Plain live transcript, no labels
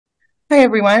Hi,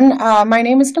 everyone. My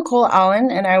name is Nicole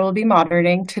Allen, and I will be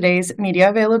moderating today's media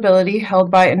availability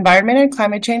held by Environment and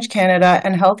Climate Change Canada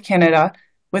and Health Canada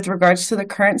with regards to the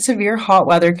current severe hot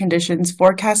weather conditions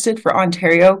forecasted for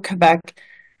Ontario, Quebec,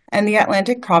 and the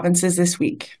Atlantic provinces this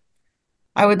week.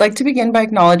 I would like to begin by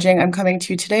acknowledging I'm coming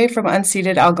to you today from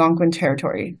unceded Algonquin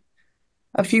territory.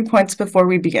 A few points before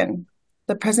we begin.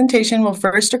 The presentation will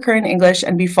first occur in English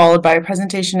and be followed by a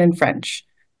presentation in French.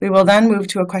 We will then move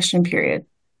to a question period.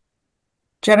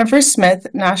 Jennifer Smith,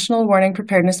 National Warning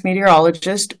Preparedness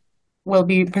Meteorologist, will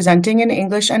be presenting in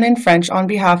English and in French on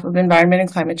behalf of Environment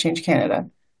and Climate Change Canada.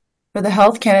 For the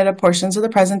Health Canada portions of the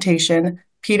presentation,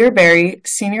 Peter Barry,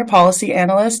 Senior Policy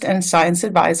Analyst and Science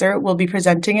Advisor, will be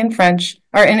presenting in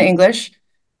English,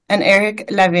 and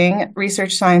Eric Lavigne,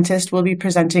 Research Scientist, will be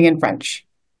presenting in French.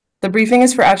 The briefing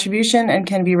is for attribution and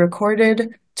can be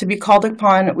recorded. To be called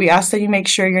upon, we ask that you make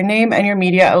sure your name and your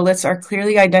media outlets are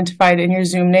clearly identified in your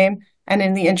Zoom name, and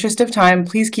in the interest of time,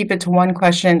 please keep it to one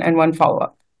question and one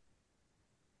follow-up.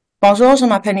 Bonjour, je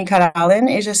m'appelle Nicole Allen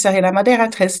et je serai la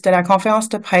modératrice de la conférence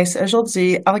de presse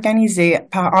aujourd'hui organisée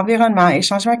par Environnement et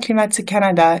Changement climatique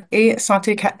Canada et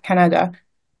Santé Canada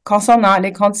concernant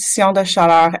les conditions de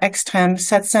chaleur extrêmes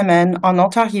cette semaine en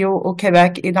Ontario, au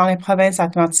Québec et dans les provinces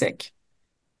atlantiques.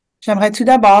 J'aimerais tout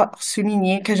d'abord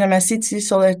souligner que je me situe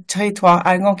sur le territoire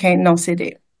algonquin non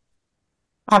cédé.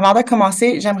 Avant de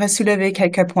commencer, j'aimerais soulever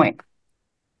quelques points.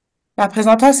 La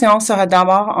présentation sera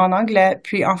d'abord en anglais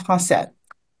puis en français.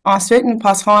 Ensuite, nous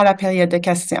passerons à la période de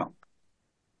questions.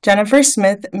 Jennifer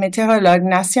Smith, météorologue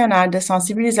nationale de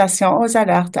sensibilisation aux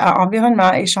alertes à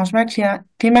Environnement et Changement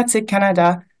climatique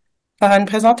Canada, fera une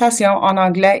présentation en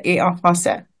anglais et en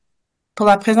français. Pour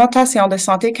la présentation de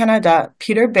Santé Canada,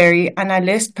 Peter Barry,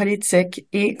 analyste politique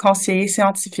et conseiller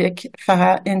scientifique,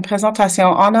 fera une présentation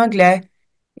en anglais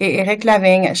et Eric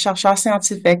Lavigne, chercheur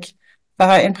scientifique,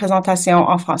 fera une présentation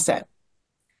en français.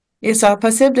 Il sera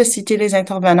possible de citer les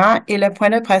intervenants et le point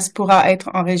de presse pourra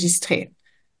être enregistré.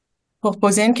 Pour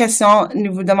poser une question,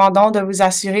 nous vous demandons de vous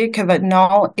assurer que votre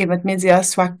nom et votre média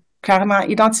soient clairement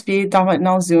identifiés dans votre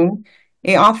nom Zoom.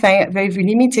 Et enfin, veuillez vous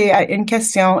limiter à une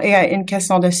question et à une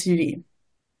question de suivi.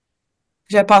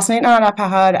 Je passe maintenant la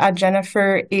parole à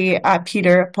Jennifer et à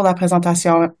Peter pour la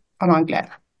présentation en anglais.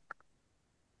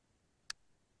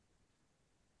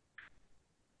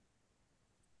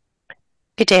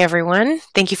 Good day, everyone.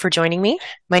 Thank you for joining me.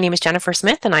 My name is Jennifer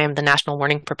Smith, and I am the National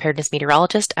Warning Preparedness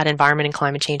Meteorologist at Environment and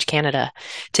Climate Change Canada.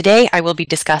 Today, I will be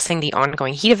discussing the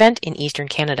ongoing heat event in Eastern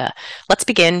Canada. Let's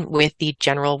begin with the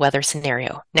general weather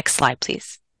scenario. Next slide,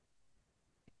 please.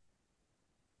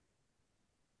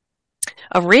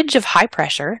 A ridge of high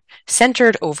pressure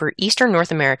centered over eastern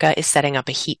North America is setting up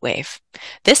a heat wave.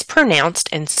 This pronounced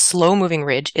and slow-moving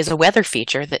ridge is a weather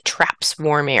feature that traps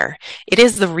warm air. It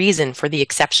is the reason for the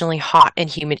exceptionally hot and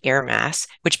humid air mass,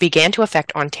 which began to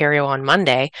affect Ontario on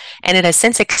Monday, and it has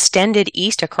since extended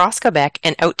east across Quebec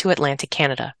and out to Atlantic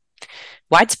Canada.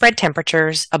 Widespread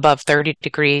temperatures above 30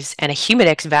 degrees and a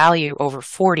humidex value over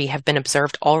 40 have been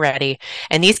observed already,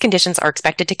 and these conditions are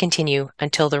expected to continue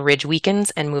until the ridge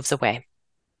weakens and moves away.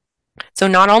 So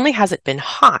not only has it been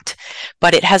hot,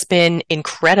 but it has been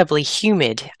incredibly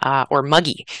humid or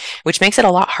muggy, which makes it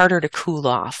a lot harder to cool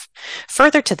off.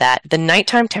 Further to that, the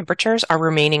nighttime temperatures are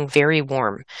remaining very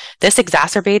warm. This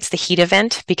exacerbates the heat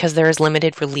event because there is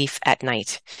limited relief at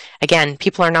night. Again,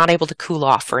 people are not able to cool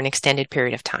off for an extended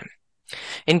period of time.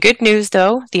 In good news,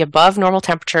 though, the above normal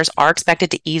temperatures are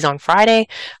expected to ease on Friday,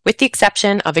 with the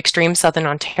exception of extreme southern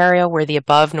Ontario, where the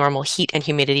above normal heat and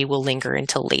humidity will linger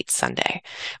until late Sunday.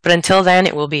 But until then,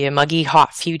 it will be a muggy,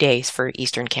 hot few days for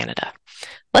Eastern Canada.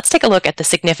 Let's take a look at the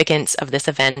significance of this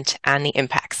event and the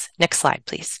impacts. Next slide,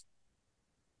 please.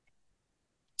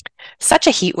 Such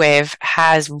a heat wave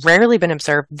has rarely been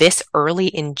observed this early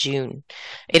in June.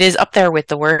 It is up there with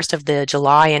the worst of the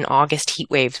July and August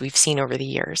heat waves we've seen over the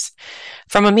years.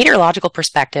 From a meteorological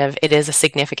perspective, it is a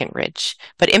significant ridge,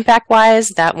 but impact-wise,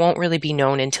 that won't really be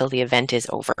known until the event is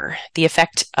over. The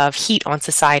effect of heat on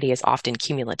society is often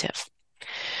cumulative.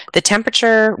 The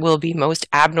temperature will be most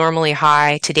abnormally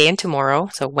high today and tomorrow,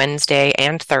 so Wednesday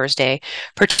and Thursday,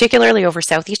 particularly over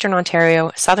southeastern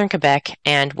Ontario, southern Quebec,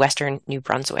 and western New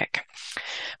Brunswick.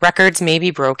 Records may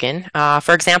be broken.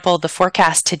 For example, the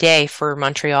forecast today for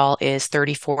Montreal is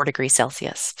 34 degrees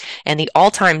Celsius, and the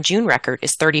all-time June record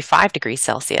is 35 degrees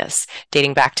Celsius,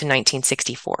 dating back to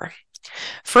 1964.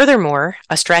 Furthermore,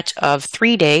 a stretch of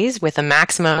 3 days with a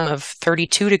maximum of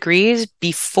 32 degrees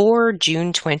before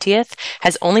June 20th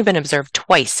has only been observed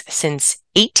twice since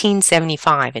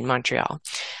 1875 in Montreal,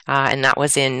 and that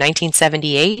was in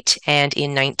 1978 and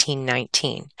in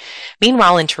 1919.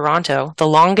 Meanwhile, in Toronto, the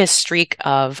longest streak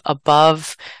of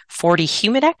above 40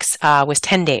 humidex was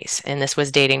 10 days, and this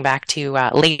was dating back to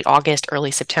late August,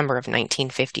 early September of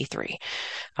 1953.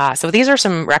 So these are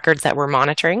some records that we're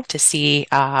monitoring to see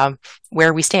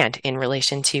where we stand in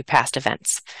relation to past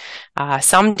events.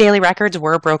 Some daily records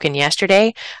were broken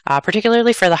yesterday,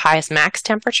 particularly for the highest max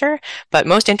temperature, but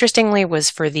most interestingly was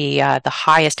for the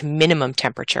highest minimum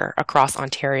temperature across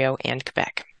Ontario and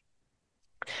Quebec.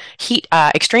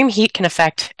 Extreme heat can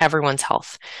affect everyone's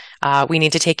health. We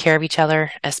need to take care of each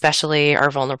other, especially our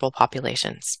vulnerable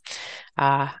populations.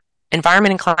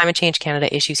 Environment and Climate Change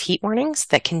Canada issues heat warnings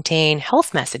that contain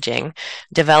health messaging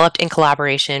developed in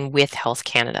collaboration with Health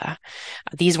Canada.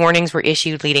 These warnings were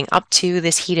issued leading up to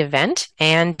this heat event,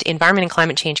 and Environment and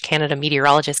Climate Change Canada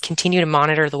meteorologists continue to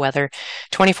monitor the weather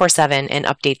 24/7 and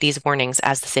update these warnings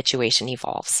as the situation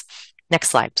evolves. Next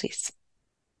slide, please.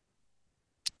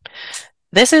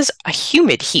 This is a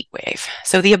humid heat wave,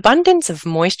 so the abundance of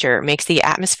moisture makes the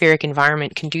atmospheric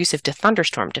environment conducive to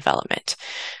thunderstorm development.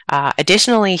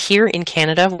 Additionally, here in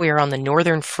Canada, we are on the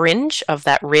northern fringe of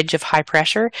that ridge of high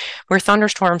pressure where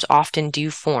thunderstorms often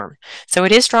do form. So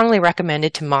it is strongly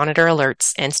recommended to monitor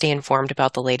alerts and stay informed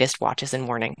about the latest watches and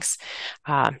warnings.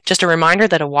 Just a reminder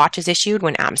that a watch is issued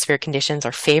when atmospheric conditions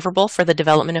are favorable for the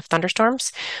development of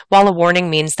thunderstorms, while a warning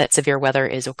means that severe weather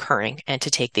is occurring and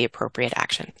to take the appropriate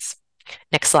actions.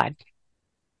 Next slide.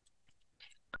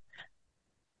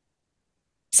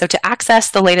 So to access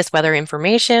the latest weather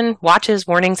information, watches,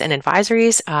 warnings, and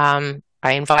advisories,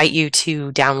 I invite you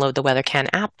to download the WeatherCan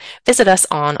app. Visit us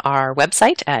on our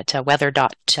website at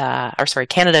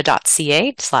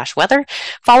canada.ca/weather.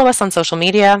 Follow us on social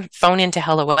media, phone into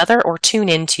Hello Weather, or tune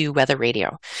in to Weather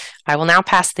Radio. I will now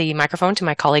pass the microphone to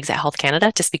my colleagues at Health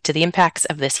Canada to speak to the impacts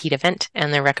of this heat event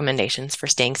and their recommendations for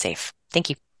staying safe. Thank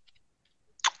you.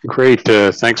 Great.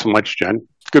 Thanks so much, Jen.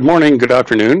 Good morning, good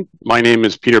afternoon. My name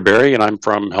is Peter Barry, and I'm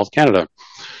from Health Canada.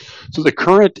 So the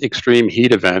current extreme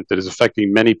heat event that is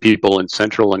affecting many people in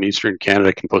central and eastern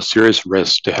Canada can pose serious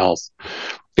risks to health.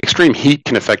 Extreme heat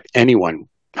can affect anyone.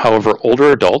 However,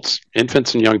 older adults,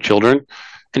 infants and young children,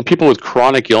 and people with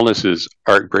chronic illnesses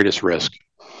are at greatest risk.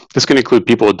 This can include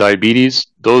people with diabetes,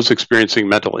 those experiencing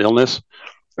mental illness,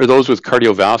 or those with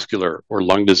cardiovascular or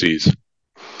lung disease.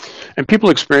 And people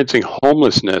experiencing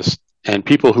homelessness and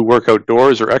people who work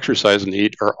outdoors or exercise in the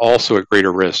heat are also at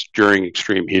greater risk during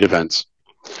extreme heat events.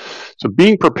 So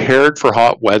being prepared for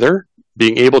hot weather,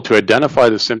 being able to identify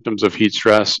the symptoms of heat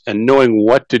stress, and knowing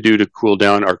what to do to cool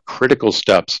down are critical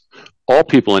steps all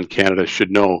people in Canada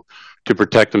should know to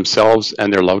protect themselves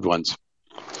and their loved ones.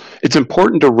 It's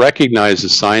important to recognize the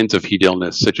signs of heat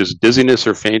illness, such as dizziness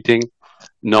or fainting,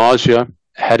 nausea,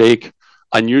 headache,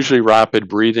 unusually rapid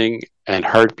breathing and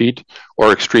heartbeat,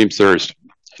 or extreme thirst.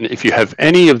 And if you have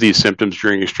any of these symptoms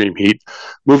during extreme heat,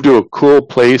 move to a cool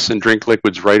place and drink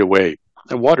liquids right away.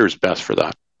 And water is best for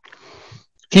that.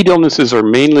 Heat illnesses are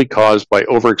mainly caused by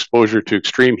overexposure to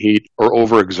extreme heat or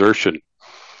overexertion.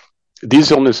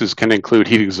 These illnesses can include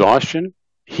heat exhaustion,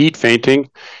 heat fainting,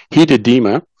 heat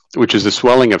edema, which is the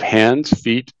swelling of hands,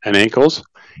 feet, and ankles,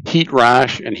 heat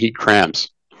rash, and heat cramps.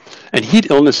 And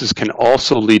heat illnesses can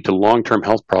also lead to long-term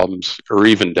health problems or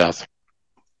even death.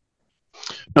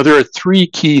 Now, there are three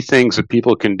key things that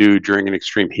people can do during an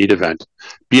extreme heat event.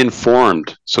 Be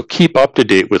informed, so keep up to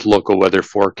date with local weather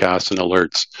forecasts and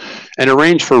alerts, and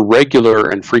arrange for regular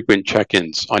and frequent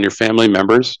check-ins on your family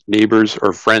members, neighbors,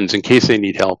 or friends in case they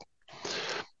need help.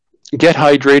 Get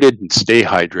hydrated and stay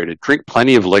hydrated. Drink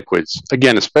plenty of liquids,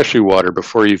 again, especially water,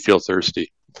 before you feel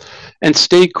thirsty. And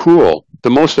stay cool. The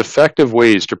most effective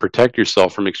ways to protect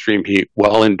yourself from extreme heat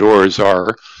while indoors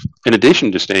are, in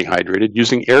addition to staying hydrated,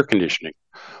 using air conditioning,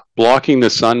 blocking the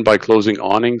sun by closing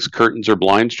awnings, curtains, or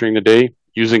blinds during the day,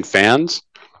 using fans,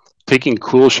 taking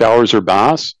cool showers or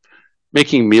baths,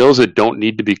 making meals that don't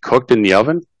need to be cooked in the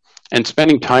oven, and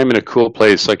spending time in a cool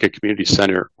place like a community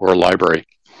center or a library.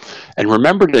 And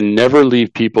remember to never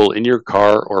leave people in your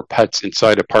car or pets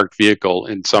inside a parked vehicle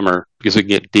in summer because it can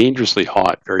get dangerously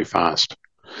hot very fast.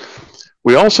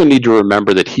 We also need to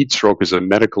remember that heat stroke is a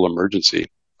medical emergency.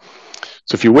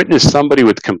 So if you witness somebody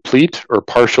with complete or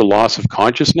partial loss of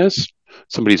consciousness,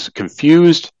 somebody's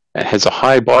confused and has a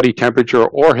high body temperature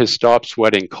or has stopped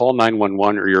sweating, call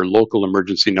 911 or your local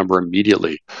emergency number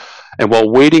immediately. And while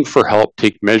waiting for help,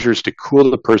 take measures to cool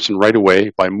the person right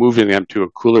away by moving them to a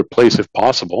cooler place if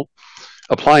possible,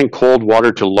 applying cold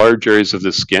water to large areas of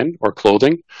the skin or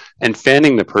clothing, and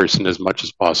fanning the person as much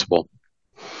as possible.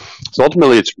 So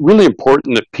ultimately, it's really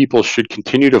important that people should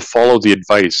continue to follow the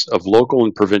advice of local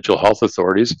and provincial health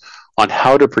authorities on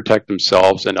how to protect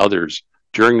themselves and others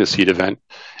during this heat event,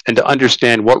 and to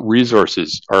understand what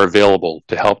resources are available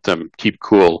to help them keep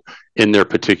cool in their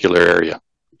particular area.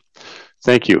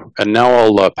 Thank you. And now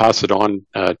I'll pass it on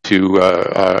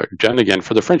to Jen again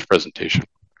for the French presentation.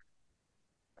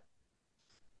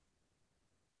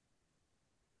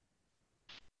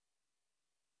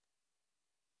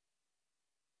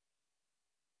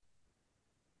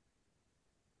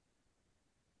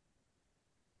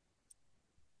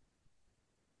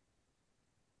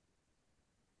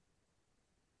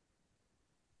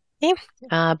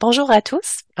 Bonjour à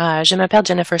tous. Je m'appelle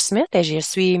Jennifer Smith et je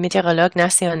suis météorologue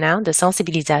nationale de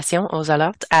sensibilisation aux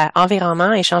alertes à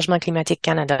Environnement et Changement climatique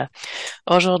Canada.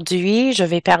 Aujourd'hui, je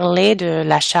vais parler de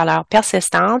la chaleur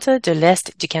persistante de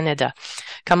l'Est du Canada.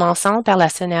 Commençons par le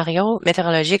scénario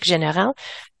météorologique général.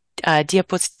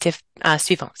 Diapositive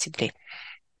suivant, s'il vous plaît.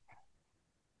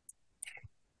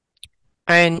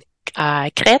 Une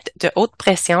crête de haute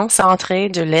pression centrée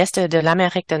de l'est de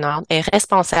l'Amérique du Nord est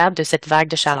responsable de cette vague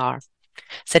de chaleur.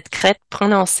 Cette crête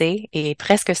prononcée et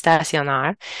presque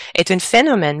stationnaire est un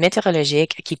phénomène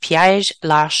météorologique qui piège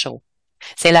l'air chaud.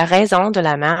 C'est la raison de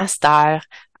la masse d'air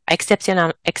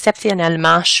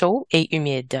exceptionnellement chaud et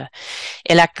humide.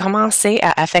 Elle a commencé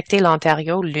à affecter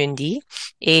l'Ontario lundi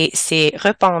et s'est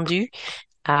répandue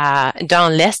dans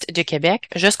l'est du Québec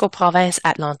jusqu'aux provinces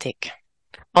atlantiques.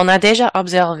 On a déjà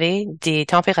observé des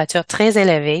températures très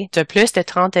élevées de plus de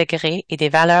 30 degrés et des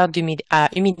valeurs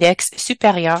humidex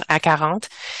supérieures à 40,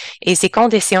 et ces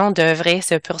conditions devraient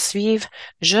se poursuivre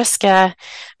jusqu'à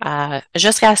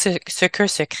ce que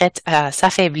ce crête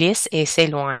s'affaiblisse et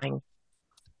s'éloigne.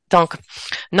 Donc,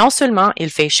 non seulement il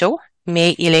fait chaud,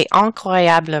 mais il est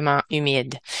incroyablement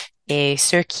humide, et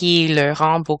ce qui le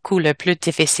rend beaucoup le plus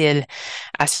difficile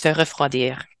à se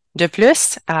refroidir. De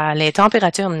plus, les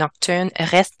températures nocturnes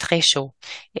restent très chaudes,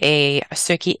 et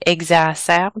ce qui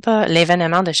exacerbe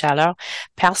l'événement de chaleur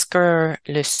parce que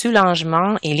le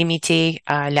soulagement est limité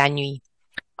la nuit.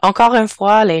 Encore une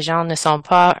fois, les gens ne sont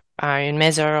pas à une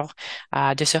mesure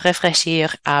de se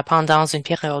rafraîchir pendant une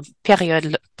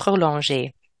période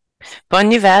prolongée. Bonne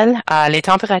nouvelle, les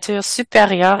températures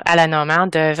supérieures à la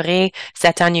normale devraient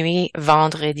s'atténuer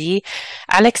vendredi,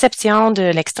 à l'exception de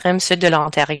l'extrême sud de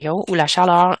l'Ontario où la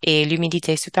chaleur et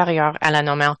l'humidité supérieure à la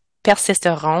normale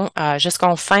persisteront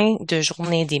jusqu'en fin de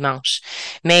journée dimanche.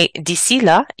 Mais d'ici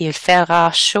là, il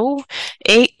fera chaud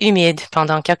et humide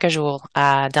pendant quelques jours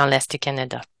dans l'Est du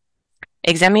Canada.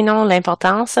 Examinons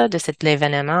l'importance de cet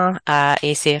événement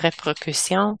et ses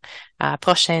répercussions.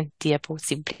 Prochaine diapo,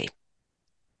 s'il vous plaît.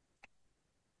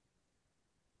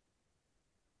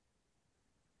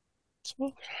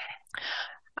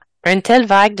 Une telle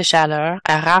vague de chaleur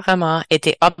a rarement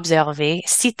été observée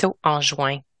si tôt en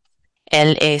juin.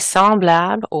 Elle est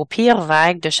semblable aux pires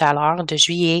vagues de chaleur de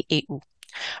juillet et août.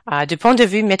 Du point de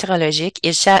vue météorologique,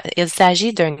 il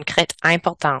s'agit d'une crête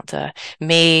importante,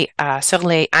 mais sur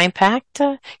les impacts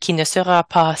qui ne sera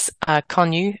pas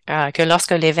connu que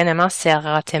lorsque l'événement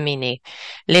sera terminé.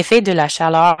 L'effet de la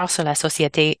chaleur sur la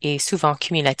société est souvent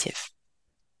cumulatif.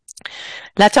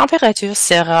 La température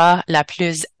sera la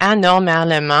plus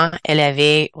anormalement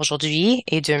élevée aujourd'hui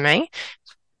et demain,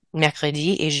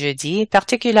 mercredi et jeudi,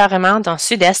 particulièrement dans le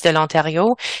sud-est de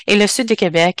l'Ontario et le sud du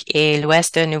Québec et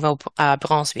l'ouest de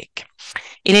Nouveau-Brunswick.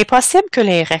 Il est possible que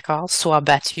les records soient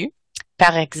battus.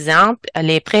 Par exemple,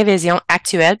 les prévisions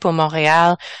actuelles pour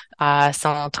Montréal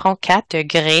sont 34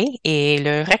 degrés et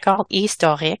le record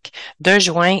historique de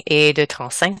juin est de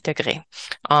 35 degrés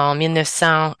en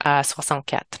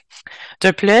 1964.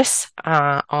 De plus,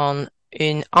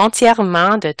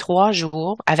 entièrement de 3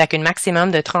 jours avec un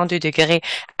maximum de 32 degrés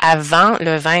avant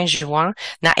le 20 juin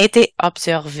n'a été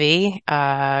observé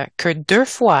que 2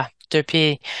 fois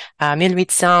depuis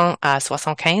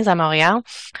 1875 à Montréal,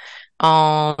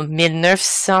 en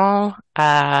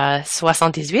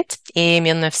 1978 et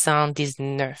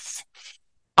 1919.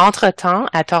 Entre-temps,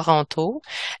 à Toronto,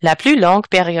 la plus longue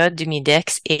période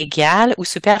d'humidex égale ou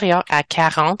supérieure à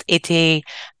 40 était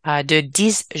de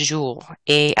 10 jours.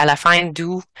 Et à la fin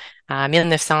d'août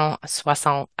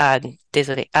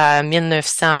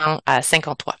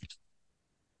 1953.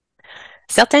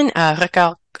 Certains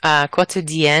records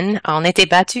quotidiennes ont été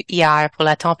battus hier pour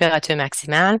la température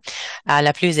maximale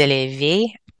la plus élevée,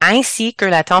 ainsi que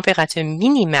la température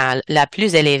minimale la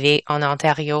plus élevée en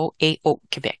Ontario et au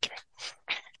Québec.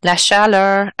 La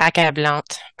chaleur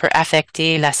accablante peut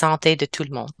affecter la santé de tout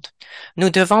le monde.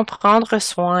 Nous devons prendre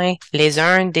soin les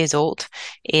uns des autres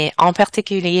et en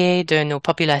particulier de nos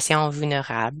populations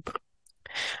vulnérables.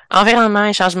 Environnement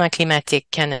et changement climatique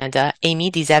Canada émet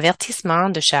des avertissements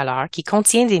de chaleur qui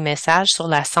contiennent des messages sur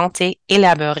la santé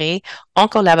élaborés en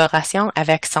collaboration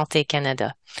avec Santé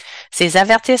Canada. Ces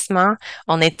avertissements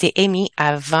ont été émis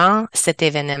avant cet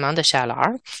événement de chaleur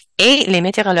et les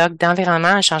météorologues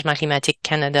d'Environnement et Changement climatique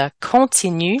Canada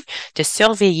continuent de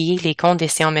surveiller les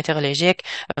conditions météorologiques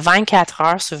 24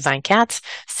 heures sur 24,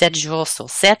 7 jours sur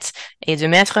 7 et de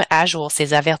mettre à jour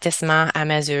ces avertissements à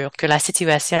mesure que la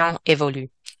situation évolue.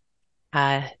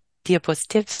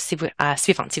 Diapositive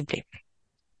suivante, s'il vous plaît.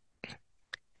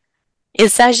 Il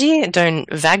s'agit d'une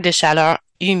vague de chaleur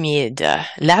humide.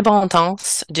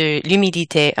 L'abondance de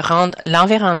l'humidité rend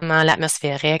l'environnement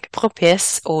atmosphérique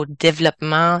propice au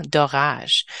développement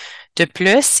d'orages. De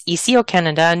plus, ici au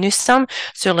Canada, nous sommes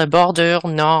sur le bordure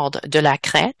nord de la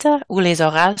crête où les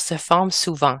orages se forment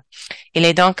souvent. Il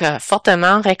est donc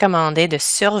fortement recommandé de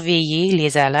surveiller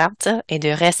les alertes et de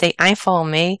rester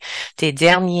informé des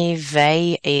dernières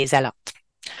veilles et alertes.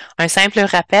 Un simple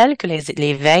rappel que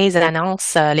les veilles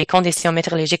annoncent les conditions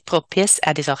météorologiques propices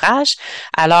à des orages,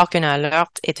 alors qu'une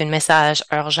alerte est un message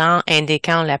urgent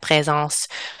indiquant la présence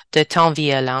de temps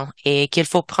violents et qu'il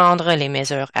faut prendre les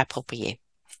mesures appropriées.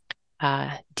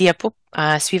 Diapo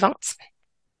suivante.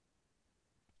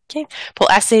 Okay. Pour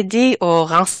accéder aux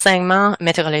renseignements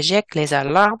météorologiques, les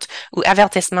alertes ou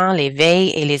avertissements, les veilles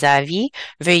et les avis,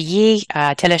 veuillez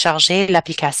télécharger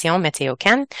l'application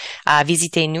MétéoCan.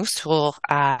 Visitez-nous sur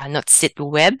notre site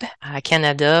web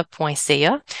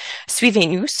canada.ca.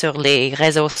 Suivez-nous sur les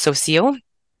réseaux sociaux.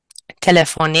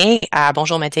 Téléphonez à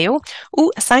Bonjour Météo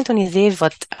ou syntonisez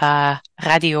votre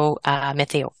radio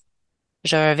météo.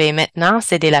 Je vais maintenant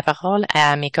céder la parole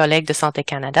à mes collègues de Santé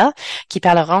Canada qui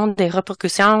parleront des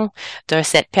répercussions de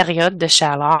cette période de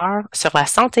chaleur sur la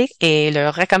santé et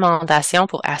leurs recommandations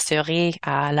pour assurer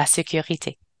la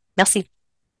sécurité. Merci.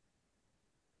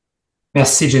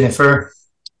 Merci Jennifer.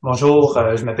 Bonjour,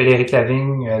 je m'appelle Éric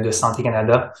Lavigne de Santé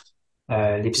Canada.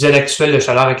 L'épisode actuel de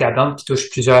chaleur accablante qui touche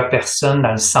plusieurs personnes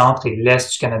dans le centre et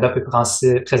l'est du Canada peut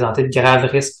présenter de graves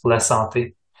risques pour la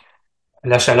santé.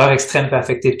 La chaleur extrême peut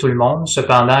affecter tout le monde.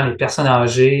 Cependant, les personnes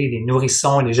âgées, les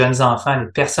nourrissons, les jeunes enfants,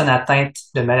 les personnes atteintes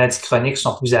de maladies chroniques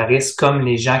sont plus à risque, comme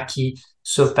les gens qui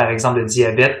souffrent par exemple de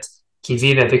diabète, qui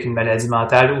vivent avec une maladie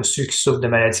mentale ou ceux qui souffrent de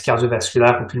maladies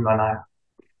cardiovasculaires ou pulmonaires.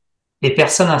 Les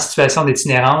personnes en situation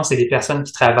d'itinérance et les personnes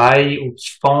qui travaillent ou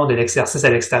qui font de l'exercice à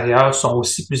l'extérieur sont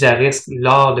aussi plus à risque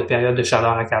lors de périodes de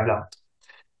chaleur accablante.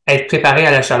 Être préparé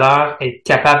à la chaleur, être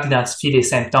capable d'identifier les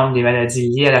symptômes des maladies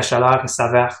liées à la chaleur et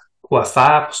savoir quoi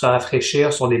faire pour se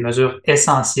rafraîchir sont des mesures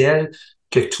essentielles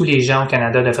que tous les gens au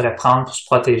Canada devraient prendre pour se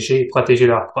protéger et protéger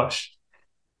leurs proches.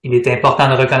 Il est important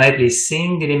de reconnaître les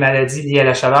signes des maladies liées à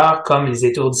la chaleur comme les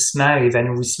étourdissements et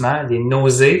l'évanouissement, les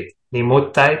nausées, les maux de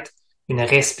tête, une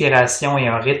respiration et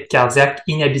un rythme cardiaque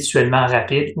inhabituellement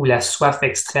rapide ou la soif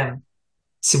extrême.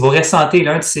 Si vous ressentez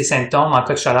l'un de ces symptômes en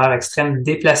cas de chaleur extrême,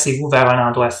 déplacez-vous vers un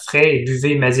endroit frais et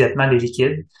buvez immédiatement des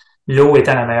liquides, l'eau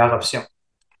étant la meilleure option.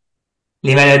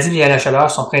 Les maladies liées à la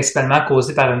chaleur sont principalement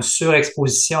causées par une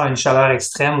surexposition à une chaleur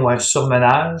extrême ou un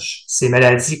surmenage. Ces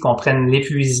maladies comprennent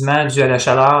l'épuisement dû à la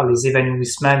chaleur, les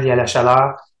évanouissements liés à la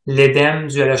chaleur, l'édème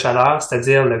dû à la chaleur,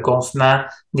 c'est-à-dire le gonflement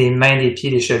des mains, des pieds,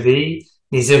 des chevilles,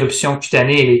 les éruptions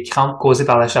cutanées et les crampes causées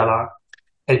par la chaleur.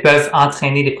 Elles peuvent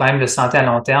entraîner des problèmes de santé à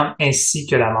long terme ainsi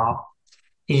que la mort.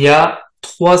 Il y a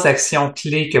 3 actions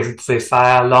clés que vous pouvez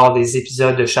faire lors des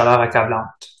épisodes de chaleur accablante.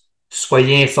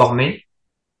 Soyez informés.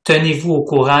 Tenez-vous au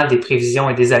courant des prévisions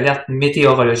et des alertes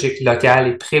météorologiques locales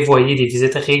et prévoyez des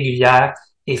visites régulières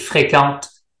et fréquentes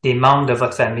des membres de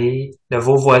votre famille, de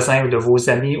vos voisins ou de vos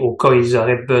amis au cas où ils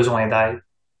auraient besoin d'aide.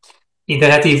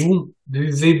 Hydratez-vous,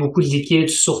 buvez beaucoup de liquide,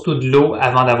 surtout de l'eau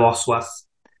avant d'avoir soif.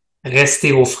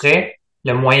 Restez au frais.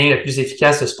 Le moyen le plus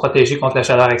efficace de se protéger contre la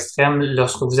chaleur extrême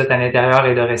lorsque vous êtes à l'intérieur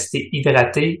est de rester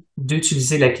hydraté,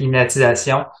 d'utiliser la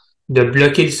climatisation, de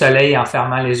bloquer le soleil en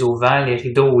fermant les auvents, les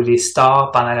rideaux ou les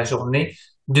stores pendant la journée,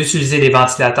 d'utiliser des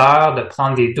ventilateurs, de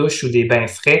prendre des douches ou des bains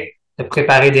frais, de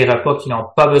préparer des repas qui n'ont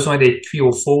pas besoin d'être cuits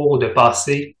au four ou de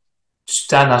passer du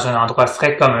temps dans un endroit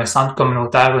frais comme un centre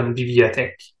communautaire ou une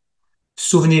bibliothèque.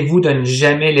 Souvenez-vous de ne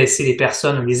jamais laisser les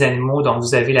personnes ou les animaux dont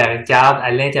vous avez la garde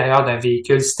à l'intérieur d'un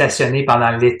véhicule stationné pendant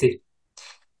l'été.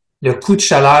 Le coup de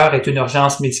chaleur est une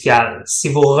urgence médicale. Si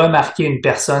vous remarquez une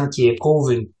personne qui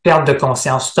éprouve une perte de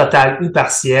conscience totale ou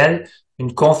partielle,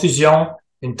 une confusion,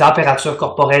 une température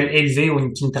corporelle élevée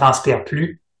ou qui ne transpire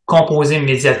plus, composez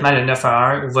immédiatement le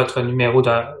 911 ou votre numéro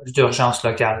d'urgence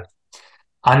locale.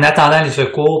 En attendant les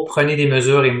secours, prenez des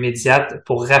mesures immédiates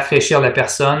pour rafraîchir la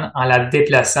personne en la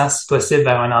déplaçant si possible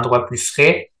vers un endroit plus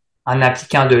frais en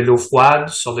appliquant de l'eau froide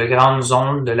sur de grandes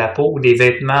zones de la peau ou des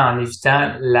vêtements en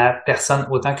évitant la personne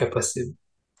autant que possible.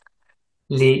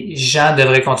 Les gens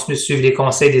devraient continuer de suivre les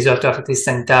conseils des autorités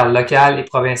sanitaires locales et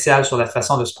provinciales sur la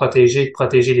façon de se protéger et de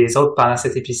protéger les autres pendant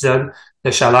cet épisode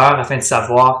de chaleur afin de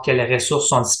savoir quelles ressources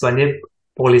sont disponibles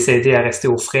pour les aider à rester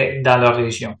au frais dans leur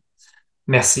région.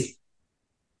 Merci.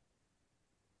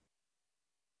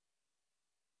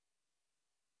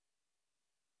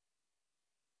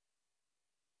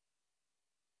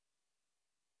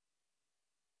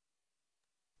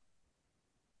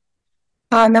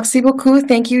 Merci beaucoup.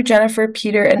 Thank you, Jennifer,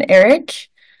 Peter, and Eric.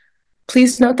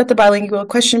 Please note that the bilingual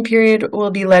question period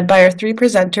will be led by our three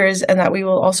presenters and that we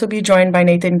will also be joined by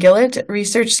Nathan Gillett,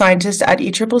 research scientist at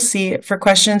ECCC, for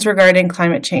questions regarding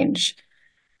climate change.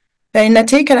 Veuillez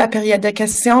noter que la période de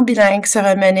questions bilingues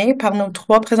sera menée par nos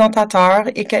trois présentateurs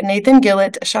et que Nathan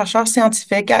Gillett, chercheur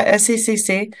scientifique à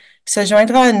ECCC, se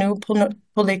joindra à nous pour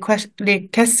les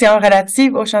questions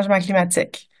relatives au changement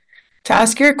climatique. To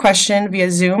ask your question via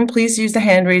Zoom, please use the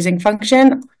hand-raising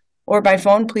function, or by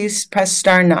phone, please press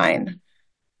star 9.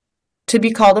 To be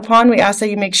called upon, we ask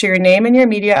that you make sure your name and your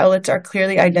media outlets are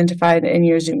clearly identified in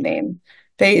your Zoom name.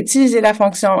 Veuillez utiliser la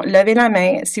fonction Lever la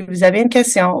main si vous avez une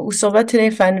question ou sur votre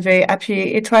téléphone, veuillez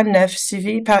appuyer étoile 9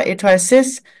 suivi par étoile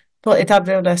 6 pour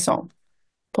établir le son.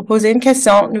 Pour poser une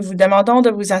question, nous vous demandons de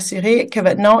vous assurer que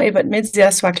votre nom et votre média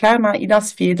soient clairement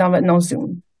identifiés dans votre nom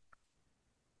Zoom.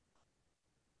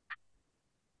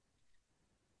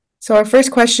 So our first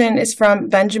question is from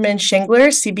Benjamin Shingler,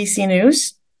 CBC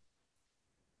News.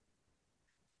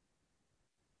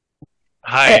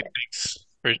 Hi, thanks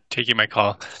for taking my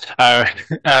call.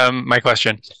 My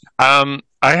question. I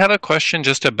had a question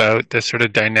just about this sort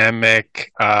of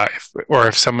dynamic,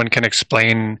 if someone can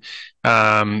explain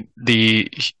the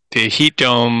heat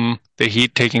dome, the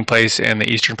heat taking place in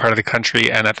the eastern part of the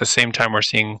country, and at the same time we're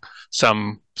seeing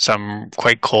some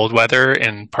quite cold weather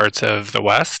in parts of the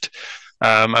west.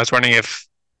 I was wondering if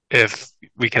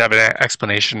we could have an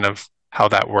explanation of how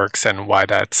that works and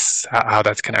how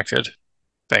that's connected.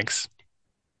 Thanks.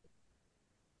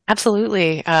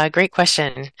 Absolutely. Great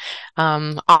question.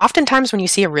 Oftentimes when you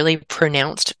see a really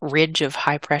pronounced ridge of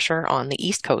high pressure on the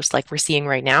East Coast, like we're seeing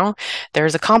right now,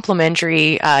 there's a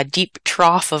complementary deep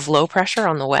trough of low pressure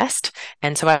on the west.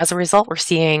 And so as a result, we're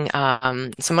seeing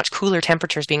some much cooler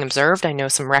temperatures being observed. I know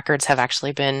some records have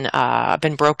actually been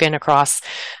broken across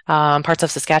parts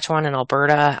of Saskatchewan and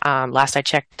Alberta. Last I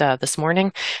checked this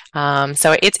morning.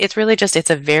 So it's really just, it's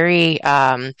a very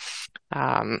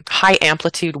high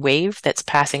amplitude wave that's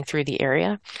passing through the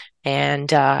area. And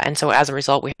so as a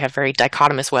result, we have very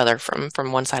dichotomous weather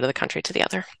from one side of the country to the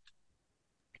other.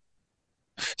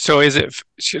 So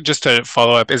just to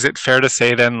follow up, is it fair to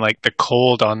say then like the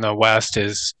cold on the west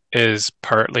is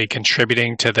partly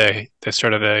contributing to the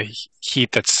sort of the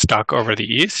heat that's stuck over the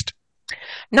east?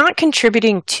 Not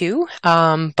contributing to,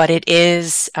 but it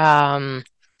is,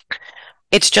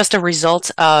 it's just a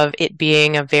result of it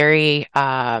being a very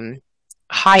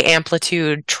high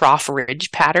amplitude trough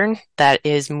ridge pattern that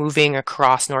is moving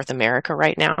across North America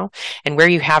right now. And where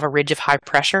you have a ridge of high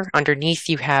pressure, underneath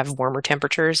you have warmer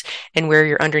temperatures. And where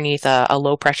you're underneath a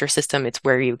low pressure system, it's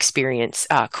where you experience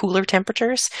cooler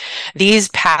temperatures. These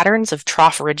patterns of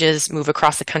trough ridges move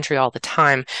across the country all the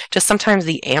time. Just sometimes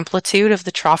the amplitude of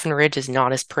the trough and ridge is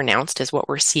not as pronounced as what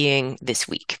we're seeing this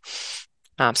week.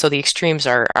 So the extremes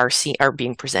are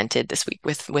being presented this week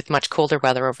with much colder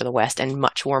weather over the west and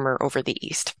much warmer over the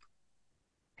east.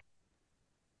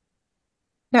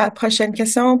 La prochaine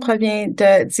question provient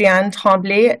de Diane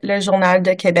Tremblay, Le Journal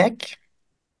de Québec.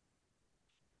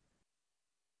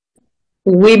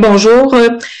 Oui, bonjour.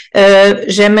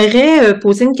 J'aimerais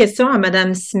poser une question à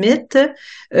Madame Smith.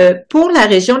 Pour la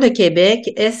région de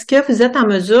Québec, est-ce que vous êtes en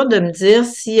mesure de me dire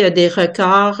s'il y a des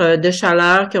records de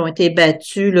chaleur qui ont été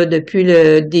battus là, depuis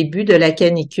le début de la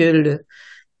canicule?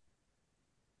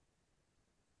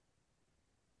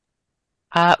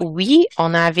 Oui,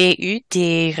 on avait eu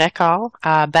des records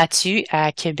battus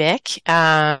à Québec,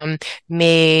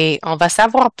 mais on va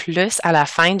savoir plus à la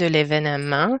fin de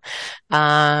l'événement.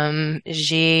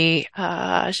 J'ai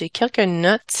quelques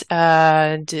notes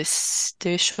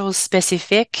de choses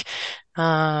spécifiques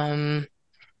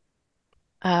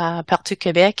partout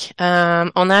Québec.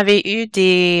 On avait eu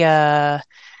des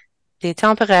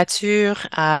températures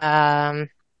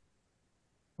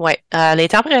les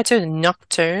températures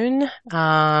nocturnes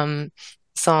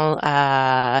sont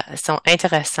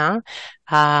intéressantes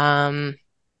à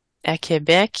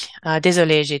Québec.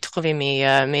 Désolée, j'ai trouvé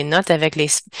mes notes avec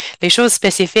les choses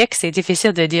spécifiques. C'est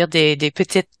difficile de dire des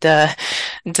petites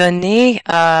données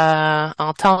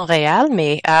en temps réel,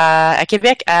 mais à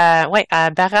Québec, ouais, à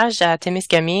barrage à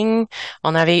Témiscamingue,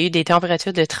 on avait eu des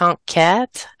températures de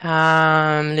 34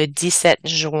 le 17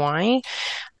 juin.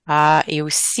 Et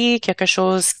aussi quelque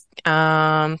chose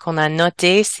qu'on a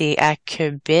noté, c'est à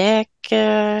Québec.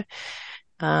 Euh,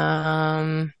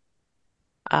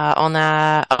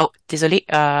 désolé,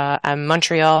 à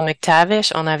Montréal,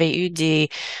 McTavish, on avait eu des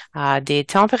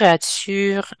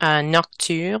températures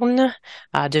nocturnes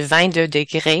de 22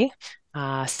 degrés.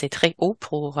 C'est très haut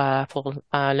pour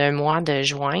le mois de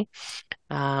juin.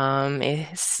 Et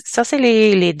ça, c'est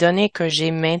les données que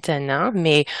j'ai maintenant,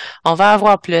 mais on va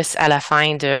avoir plus à la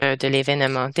fin de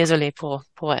l'événement. Désolé pour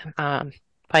pas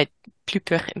être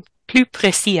plus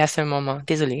précis à ce moment.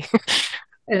 Désolé.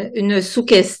 Une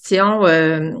sous-question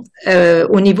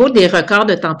au niveau des records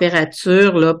de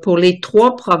température là, pour les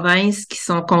 3 provinces qui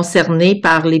sont concernées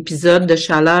par l'épisode de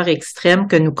chaleur extrême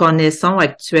que nous connaissons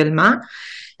actuellement.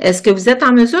 Est-ce que vous êtes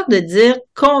en mesure de dire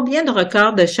combien de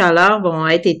records de chaleur vont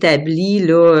être établis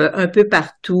là, un peu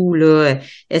partout là?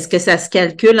 Est-ce que ça se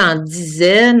calcule en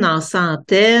dizaines, en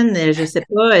centaines? Je sais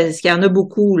pas. Est-ce qu'il y en a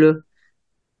beaucoup là?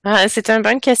 C'est une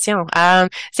bonne question.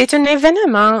 C'est un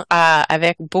événement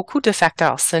avec beaucoup de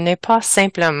facteurs. Ce n'est pas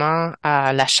simplement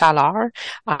la chaleur.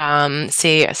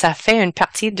 Ça fait une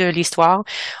partie de l'histoire.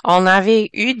 On avait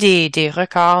eu des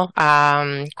records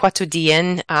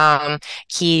quotidiens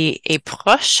qui est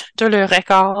proche de le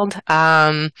record,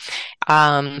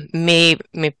 mais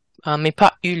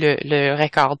pas eu le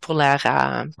record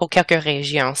pour quelques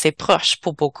régions. C'est proche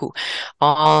pour beaucoup.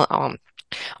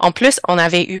 En plus, on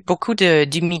avait eu beaucoup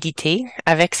d'humidité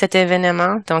avec cet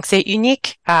événement. Donc, c'est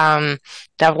unique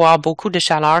d'avoir beaucoup de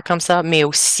chaleur comme ça, mais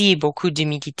aussi beaucoup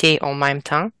d'humidité en même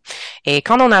temps. Et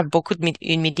quand on a beaucoup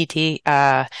d'humidité,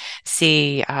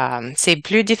 c'est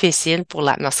plus difficile pour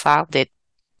l'atmosphère d'être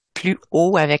plus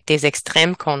haut avec des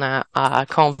extrêmes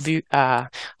qu'on vu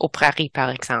aux prairies, par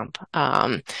exemple.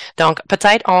 Donc,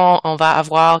 peut-être on va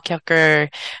avoir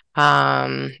quelques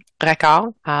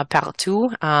records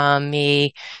partout,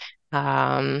 mais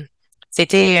euh,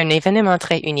 c'était un événement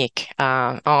très unique.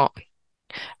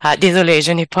 Désolée,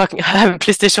 je n'ai pas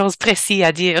plus de choses précises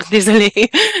à dire.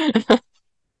 Désolée.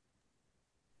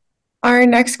 Our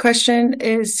next question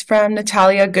is from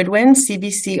Natalia Goodwin,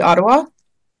 CBC Ottawa.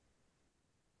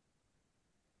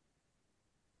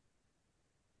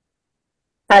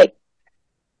 Hi.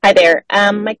 Hi there.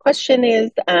 My question is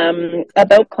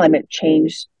about climate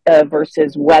change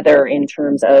versus weather in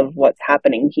terms of what's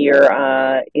happening here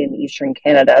in Eastern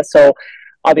Canada. So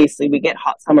obviously we get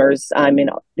hot summers. I'm in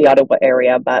the Ottawa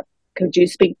area, but could you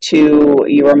speak to,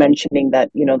 you were mentioning that,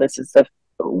 you know, this is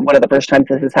one of the first times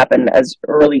this has happened as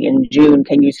early in June.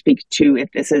 Can you speak to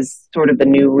if this is sort of the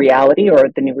new reality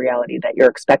or the new reality that you're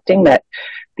expecting that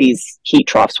these heat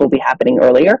troughs will be happening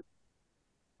earlier?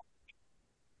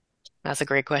 That's a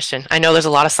great question. I know there's a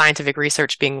lot of scientific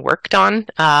research being worked on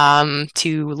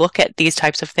to look at these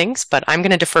types of things, but I'm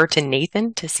going to defer to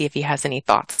Nathan to see if he has any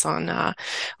thoughts on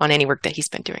any work that he's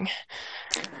been doing.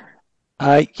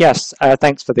 Yes,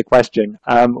 thanks for the question.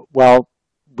 Well,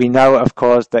 we know, of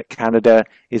course, that Canada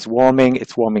is warming.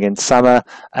 It's warming in summer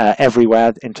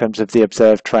everywhere in terms of the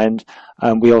observed trend.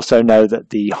 We also know that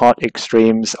the hot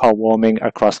extremes are warming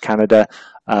across Canada.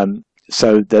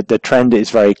 So the trend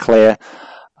is very clear.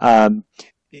 That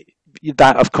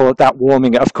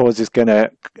warming, of course, is going to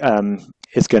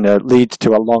lead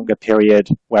to a longer period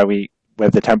where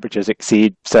the temperatures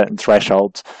exceed certain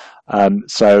thresholds.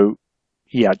 So,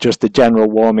 yeah, just the general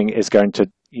warming is going to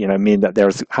mean that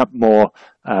there's more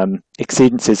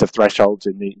exceedances of thresholds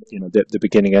in the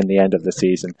beginning and the end of the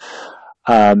season.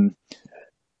 So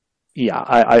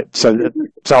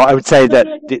I would say that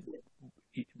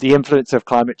the influence of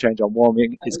climate change on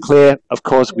warming is clear. Of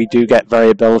course, we do get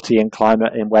variability in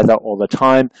climate and weather all the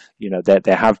time.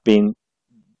 There have been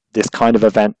this kind of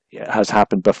event has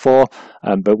happened before,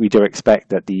 but we do expect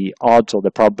that the odds or the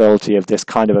probability of this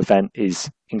kind of event is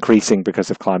increasing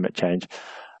because of climate change.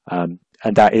 And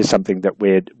that is something that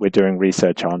we're doing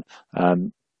research on.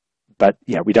 But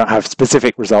yeah, we don't have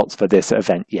specific results for this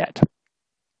event yet.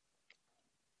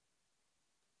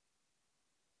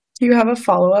 Do you have a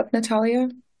follow-up, Natalia?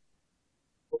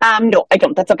 No, I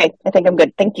don't. That's okay. I think I'm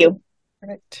good. Thank you.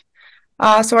 Perfect.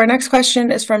 So our next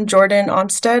question is from Jordan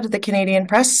Onstead, the Canadian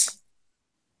Press.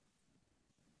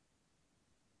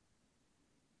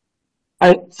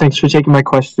 Hi, thanks for taking my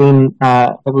question.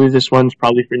 I believe this one's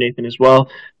probably for Nathan as well.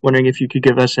 Wondering if you could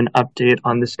give us an update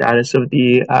on the status of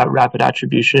the rapid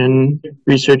attribution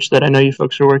research that I know you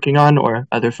folks are working on, or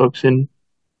other folks in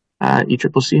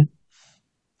ECCC.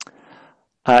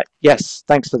 Yes,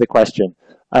 thanks for the question.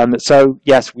 So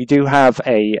yes, we do have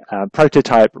a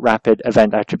prototype rapid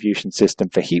event attribution system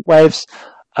for heat waves.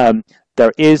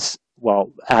 There is,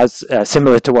 well, as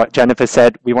similar to what Jennifer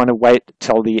said, we want to wait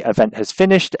till the event has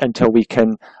finished until we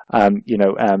can,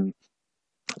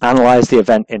 analyze the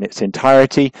event in its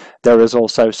entirety. There is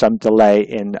also some delay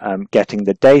in getting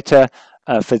the data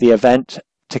for the event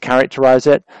to characterize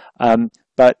it,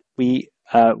 but we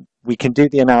can do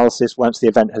the analysis once the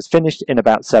event has finished in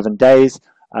about 7 days.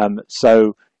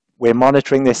 So we're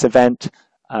monitoring this event,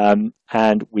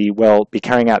 and we will be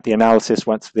carrying out the analysis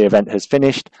once the event has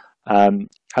finished, and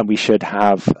we should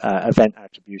have event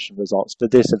attribution results for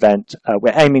this event.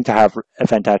 We're aiming to have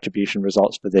event attribution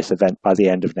results for this event by the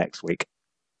end of next week.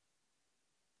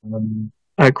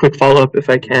 A quick follow-up, if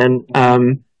I can.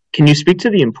 Can you speak to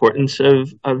the importance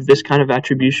of this kind of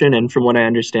attribution? And from what I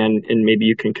understand, and maybe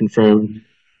you can confirm,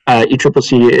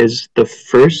 ECCC is the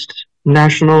first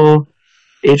national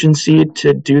agency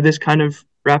to do this kind of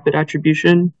rapid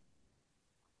attribution?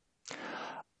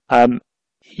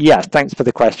 Yeah, thanks for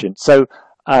the question. So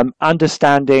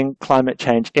understanding climate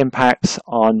change impacts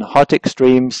on hot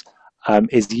extremes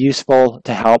is useful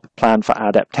to help plan for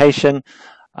adaptation.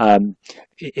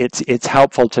 It's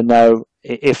helpful to know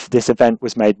if this event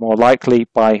was made more likely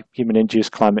by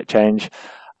human-induced climate change,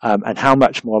 and how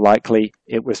much more likely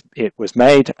it was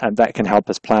made, and that can help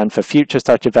us plan for future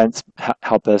such events,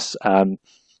 help us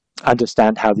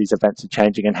understand how these events are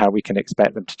changing and how we can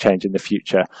expect them to change in the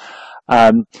future.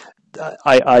 I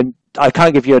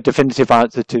can't give you a definitive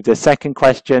answer to the second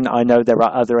question. I know there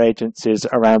are other agencies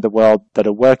around the world that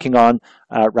are working on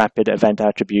rapid event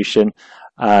attribution.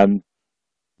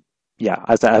 Yeah,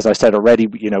 as I said already,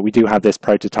 we do have this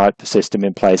prototype system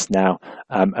in place now,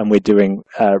 and we're doing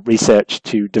research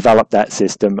to develop that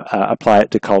system, apply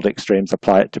it to cold extremes,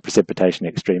 apply it to precipitation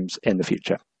extremes in the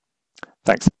future.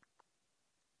 Thanks.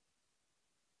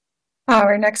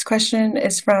 Our next question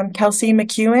is from Kelsey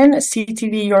McEwen,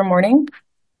 CTV Your Morning.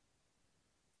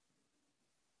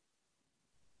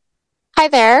 Hi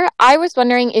there. I was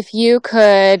wondering if you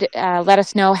could let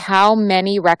us know how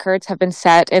many records have been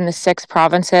set in the 6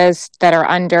 provinces that are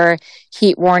under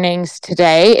heat warnings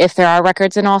today, if there are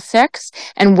records in all 6,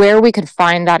 and where we could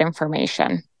find that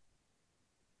information.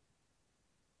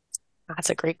 That's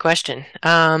a great question.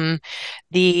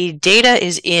 The data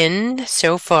is in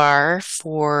so far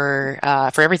for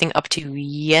everything up to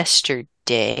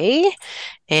yesterday,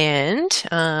 and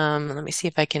let me see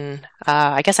if I can.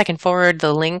 I guess I can forward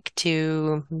the link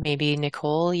to maybe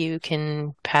Nicole. You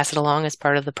can pass it along as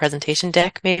part of the presentation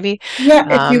deck, maybe.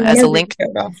 Yeah, if you as want a to link.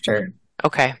 after.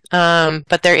 Okay.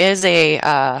 But there is a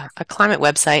climate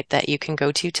website that you can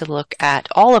go to look at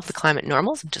all of the climate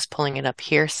normals. I'm just pulling it up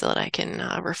here so that I can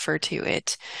refer to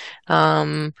it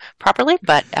properly.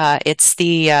 But it's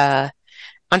the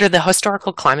under the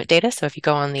historical climate data. So if you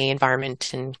go on the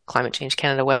Environment and Climate Change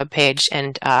Canada webpage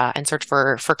and search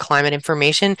for climate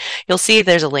information, you'll see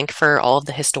there's a link for all of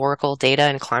the historical data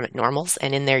and climate normals,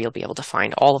 and in there you'll be able to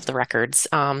find all of the records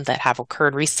that have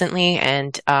occurred recently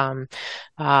and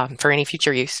for any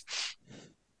future use.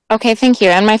 Okay, thank you.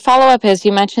 And my follow-up is,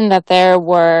 you mentioned that there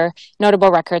were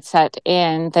notable records set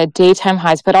in the daytime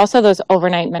highs, but also those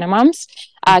overnight minimums.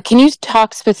 Can you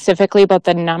talk specifically about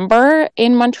the number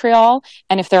in Montreal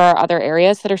and if there are other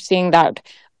areas that are seeing that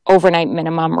overnight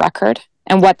minimum record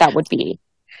and what that would be?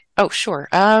 Oh, sure.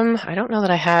 I don't know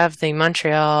that I have the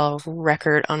Montreal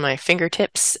record on my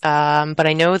fingertips, but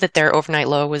I know that their overnight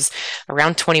low was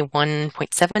around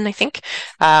 21.7, I think.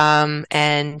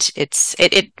 And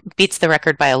it beats the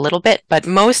record by a little bit, but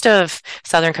most of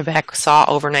southern Quebec saw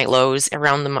overnight lows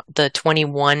around the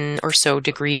 21 or so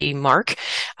degree mark,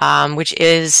 which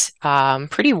is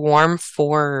pretty warm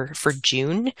for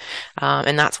June.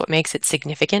 And that's what makes it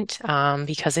significant,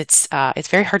 because it's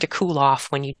very hard to cool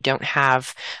off when you don't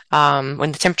have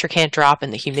when the temperature can't drop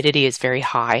and the humidity is very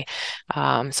high.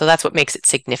 So that's what makes it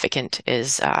significant,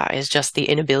 is just the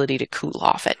inability to cool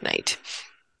off at night.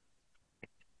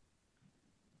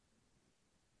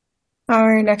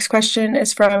 Our next question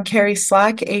is from Carrie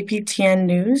Slack, APTN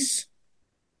News.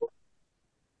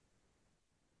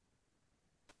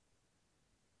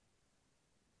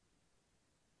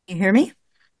 Can you hear me?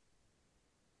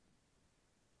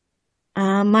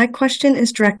 My question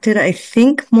is directed, I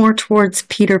think, more towards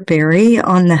Peter Barry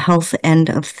on the health end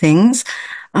of things.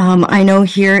 I know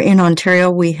here in Ontario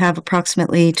we have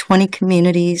approximately 20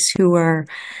 communities who are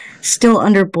still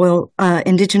under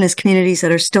Indigenous communities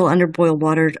that are still under boil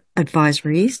water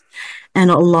advisories,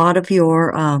 and a lot of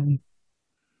your, I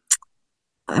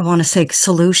want to say,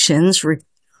 solutions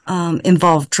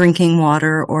involve drinking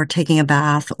water or taking a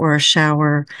bath or a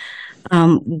shower.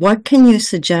 What can you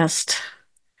suggest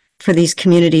for these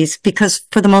communities? Because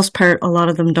for the most part, a lot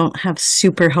of them don't have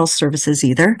super health services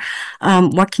either.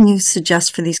 What can you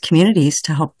suggest for these communities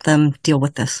to help them deal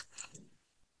with this?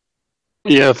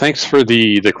 Yeah, thanks for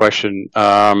the question.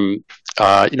 I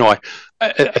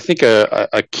think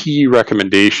a key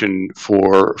recommendation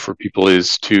for people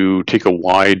is to take a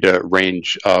wide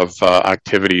range of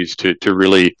activities to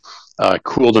really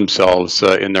cool themselves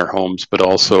in their homes, but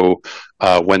also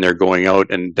when they're going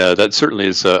out. And that certainly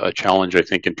is a challenge, I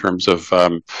think, in terms of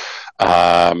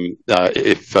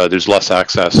if there's less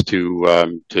access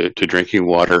to drinking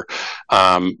water.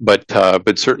 But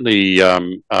certainly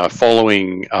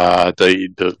following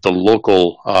the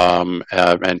local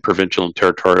and provincial and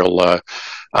territorial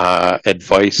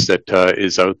advice that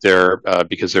is out there,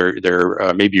 because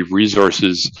there may be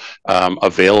resources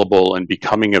available and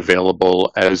becoming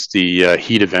available as the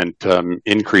heat event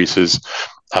increases.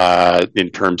 In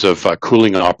terms of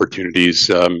cooling opportunities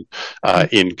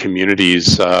in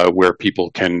communities where people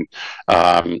can,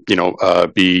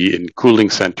 be in cooling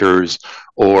centers,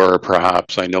 or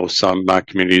perhaps I know some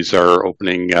communities are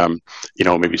opening,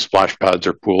 maybe splash pads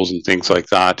or pools and things like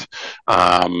that,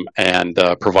 and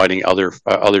providing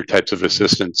other types of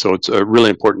assistance. So it's really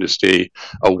important to stay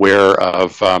aware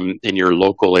of in your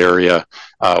local area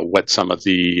what some of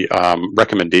the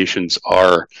recommendations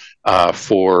are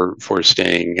for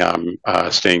staying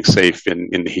safe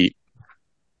in the heat.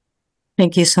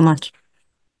 Thank you so much.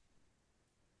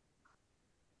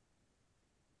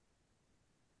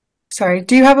 Sorry,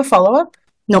 do you have a follow-up?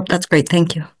 Nope, that's great.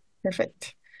 Thank you.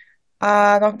 Perfect.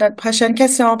 Donc, notre prochaine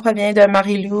question provient de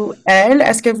Marie-Lou L.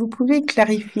 Est-ce que vous pouvez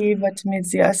clarifier votre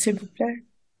média, s'il vous plaît?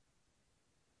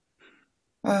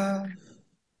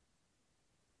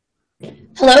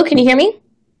 Hello, can you hear me?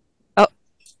 Oh,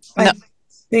 I no.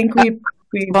 think we...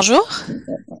 Bonjour.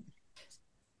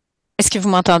 Est-ce que vous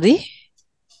m'entendez?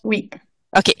 Oui.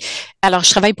 OK. Alors,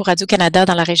 je travaille pour Radio-Canada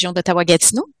dans la région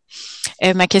d'Ottawa-Gatineau.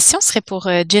 Ma question serait pour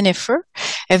Jennifer.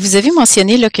 Vous avez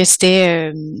mentionné là, que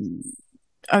c'était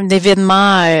un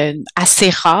événement assez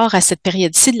rare à cette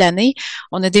période-ci de l'année.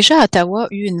 On a déjà à Ottawa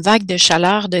eu une vague de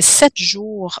chaleur de 7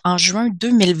 jours en juin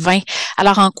 2020.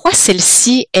 Alors, en quoi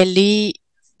celle-ci, elle est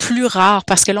plus rare?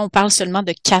 Parce que là, on parle seulement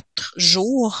de 4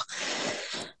 jours.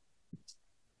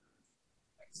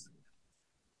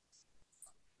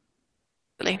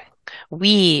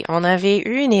 Oui, on avait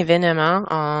eu un événement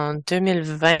en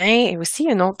 2020 et aussi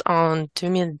un autre en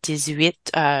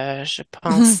 2018, je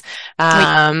pense.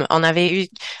 Oui. On avait eu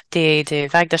des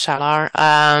vagues de chaleur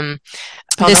De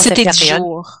pendant cette 7 période.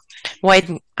 jours. Oui,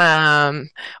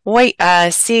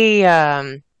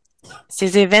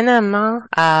 ces événements,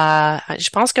 je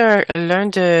pense que l'un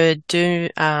de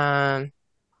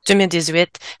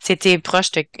 2018, c'était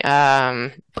proche de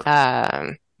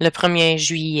le 1er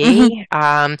juillet,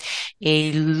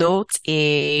 et l'autre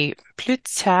est plus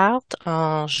tard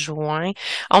en juin.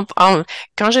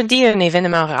 Quand je dis un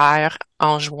événement rare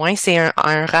en juin, c'est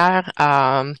un rare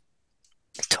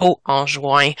tôt en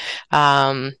juin,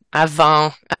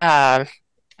 avant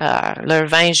le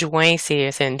 20 juin,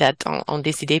 c'est une date on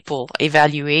décidé pour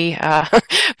évaluer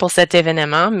pour cet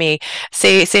événement, mais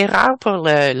c'est rare pour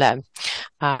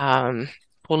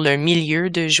le milieu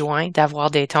de juin d'avoir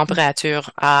des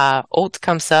températures hautes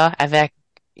comme ça, avec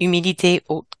humidité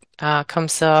haute comme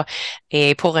ça,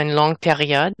 et pour une longue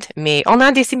période. Mais on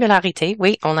a des similarités,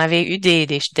 oui. On avait eu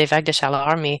des vagues de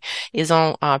chaleur, mais ils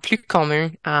sont plus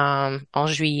communs en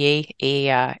juillet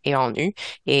et en août.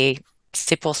 Et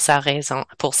c'est pour cette raison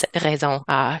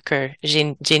que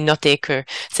j'ai noté que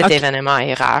cet événement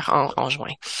est rare en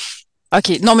juin.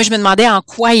 OK. Non, mais je me demandais en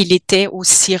quoi il était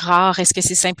aussi rare. Est-ce que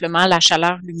c'est simplement la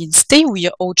chaleur, l'humidité, ou il y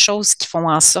a autre chose qui font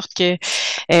en sorte que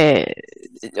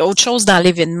autre chose dans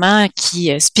l'événement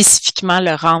qui spécifiquement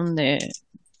le rende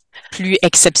plus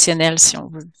exceptionnel, si on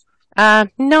veut?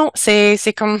 Non,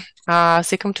 c'est comme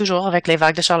toujours avec les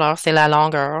vagues de chaleur, c'est la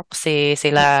longueur, c'est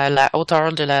la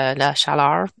hauteur de la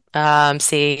chaleur.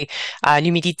 C'est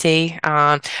l'humidité.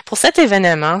 Pour cet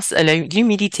événement,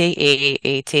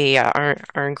 l'humidité était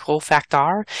un gros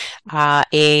facteur.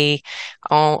 Et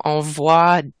on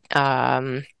voit,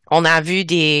 on a vu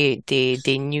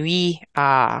des nuits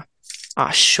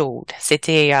chaudes.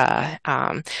 C'était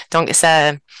donc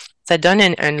ça donne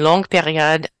une longue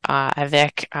période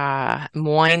avec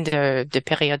moins de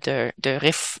période de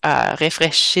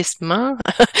rafraîchissement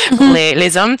pour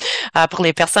les hommes, pour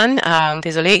les personnes.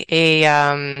 Désolée. Et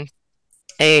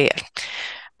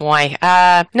ouais.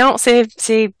 Non,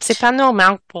 c'est pas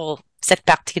normal pour cette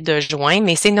partie de juin,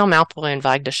 mais c'est normal pour une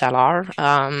vague de chaleur.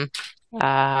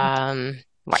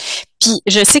 Ouais. Puis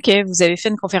je sais que vous avez fait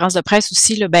une conférence de presse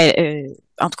aussi là,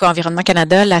 en tout cas Environnement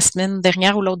Canada, la semaine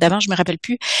dernière ou l'autre d'avant, je me rappelle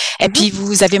plus. Et puis,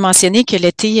 vous avez mentionné que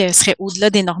l'été serait au-delà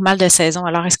des normales de saison.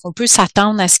 Alors, est-ce qu'on peut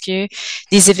s'attendre à ce que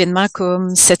des événements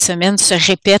comme cette semaine se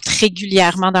répètent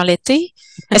régulièrement dans l'été?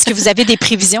 Est-ce que vous avez des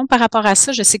prévisions par rapport à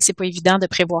ça? Je sais que c'est pas évident de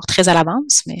prévoir très à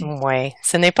l'avance, mais... Oui,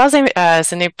 ce n'est pas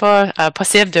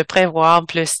possible de prévoir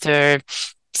plus de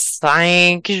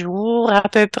 5 jours à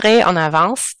peu près en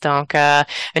avance. Donc, un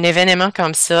événement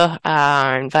comme ça,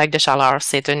 une vague de chaleur,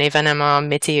 c'est un événement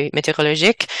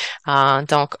météorologique.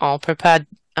 Donc,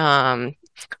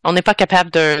 on n'est pas capable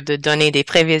de donner des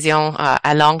prévisions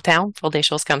à long terme pour des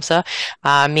choses comme ça.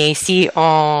 Mais si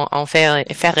on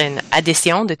fait faire une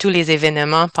addition de tous les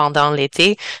événements pendant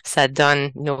l'été, ça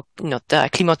donne notre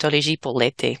climatologie pour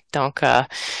l'été. Donc,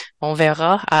 on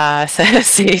verra.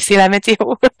 C'est la météo.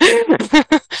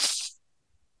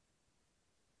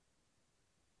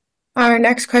 Our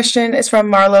next question is from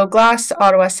Marlo Glass,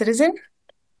 Ottawa citizen.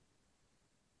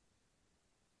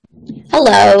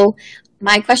 Hello.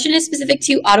 My question is specific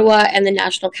to Ottawa and the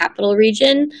National Capital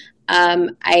Region.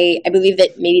 I believe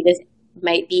that maybe this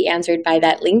might be answered by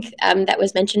that link that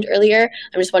was mentioned earlier.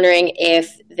 I'm just wondering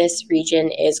if this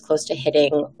region is close to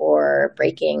hitting or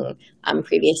breaking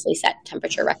previously set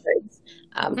temperature records,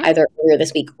 either earlier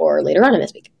this week or later on in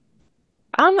this week.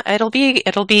 It'll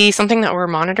be something that we're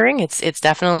monitoring.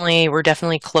 We're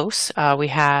definitely close. We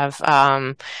have,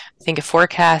 I think, a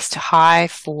forecast high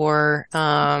for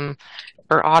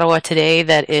Ottawa today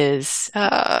that is,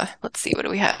 let's see, what do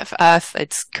we have?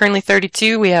 It's currently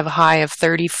 32. We have a high of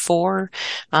 34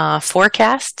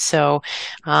 forecast. So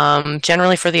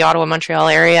generally for the Ottawa-Montreal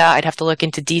area, I'd have to look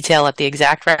into detail at the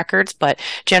exact records, but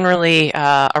generally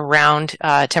around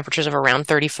temperatures of around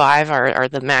 35 are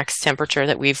the max temperature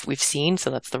that we've seen. So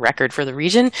that's the record for the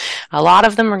region. A lot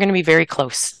of them are going to be very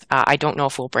close. I don't know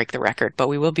if we'll break the record, but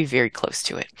we will be very close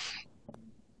to it.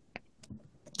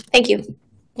 Thank you.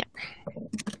 Yeah.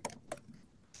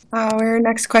 Our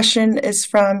next question is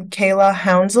from Kayla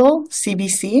Hounsel,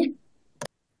 CBC.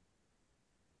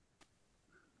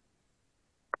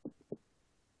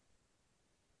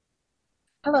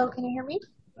 Hello, can you hear me?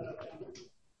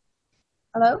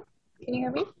 Hello, can you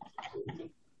hear me?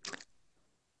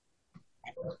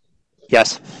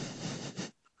 Yes.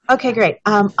 Okay, great.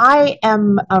 I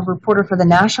am a reporter for the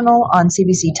National on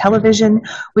CBC Television,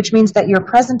 which means that your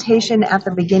presentation at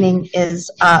the beginning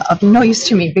is of no use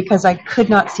to me because I could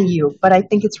not see you, but I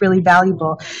think it's really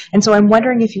valuable. And so I'm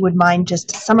wondering if you would mind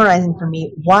just summarizing for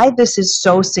me why this is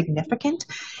so significant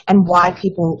and why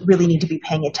people really need to be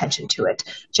paying attention to it.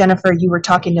 Jennifer, you were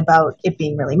talking about it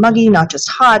being really muggy, not just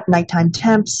hot, nighttime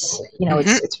temps,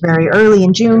 it's very early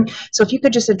in June. So if you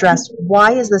could just address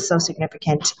why is this so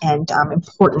significant and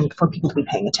important for people to be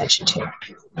paying attention to?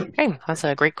 Okay, that's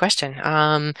a great question.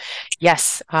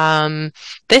 Yes,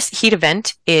 this heat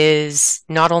event is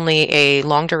not only a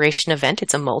long duration event,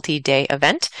 it's a multi-day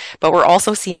event, but we're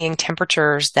also seeing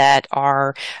temperatures that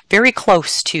are very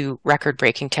close to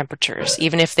record-breaking temperatures,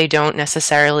 even if they don't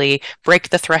necessarily break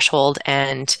the threshold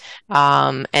and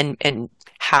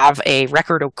have a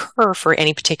record occur for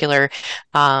any particular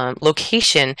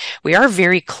location, we are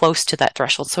very close to that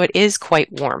threshold. So it is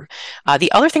quite warm.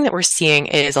 The other thing that we're seeing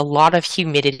is a lot of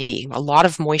humidity, a lot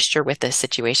of moisture with this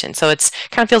situation. So it's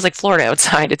kind of feels like Florida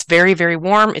outside. It's very, very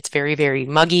warm. It's very, very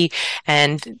muggy.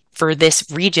 And for this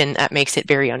region, that makes it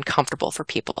very uncomfortable for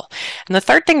people. And the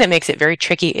third thing that makes it very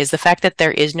tricky is the fact that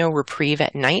there is no reprieve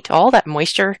at night. All that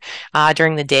moisture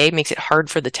during the day makes it hard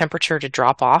for the temperature to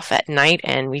drop off at night,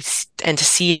 and to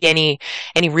see any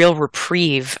real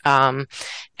reprieve.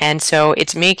 And so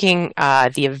it's making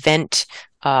the event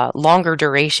longer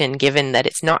duration, given that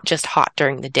it's not just hot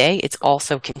during the day, it's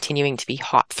also continuing to be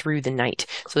hot through the night.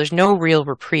 So there's no real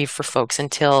reprieve for folks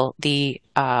until the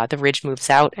ridge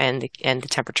moves out and the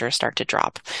temperatures start to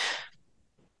drop.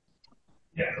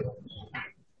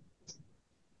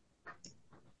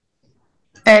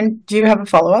 And do you have a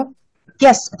follow-up?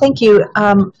 Yes, thank you.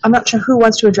 I'm not sure who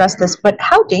wants to address this, but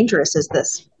how dangerous is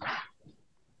this?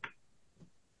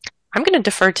 I'm going to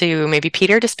defer to maybe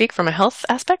Peter to speak from a health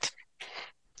aspect.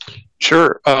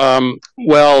 Sure. I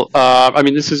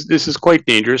mean, this is quite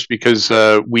dangerous because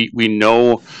we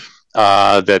know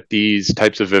that these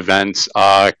types of events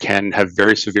can have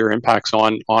very severe impacts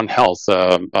on health,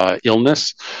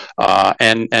 illness,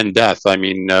 and death. I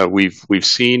mean, we've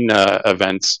seen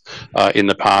events in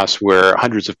the past where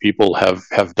hundreds of people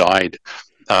have died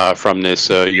from this.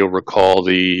 You'll recall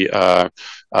the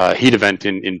heat event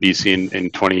in BC in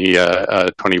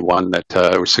 2021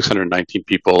 that were 619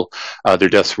 people. Their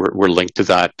deaths were linked to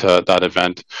that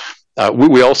event.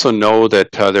 We also know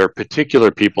that there are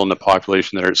particular people in the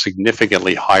population that are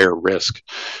significantly higher risk.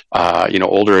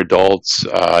 Older adults,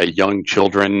 young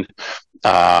children,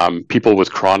 people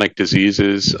with chronic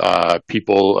diseases,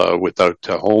 people without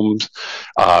homes,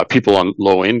 people on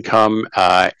low income,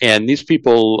 and these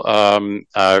people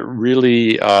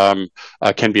really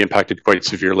can be impacted quite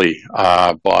severely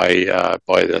by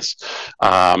this.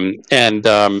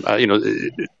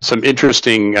 Some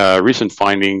interesting recent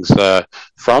findings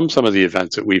from some of the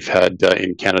events that we've had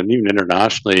in Canada and even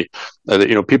internationally,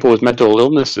 that people with mental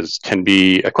illnesses can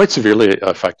be quite severely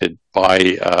affected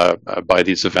by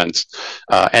these events,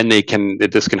 and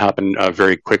this can happen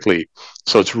very quickly.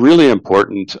 So it's really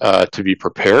important to be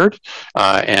prepared,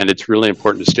 and it's really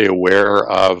important to stay aware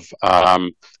of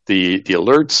the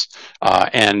alerts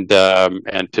and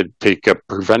to take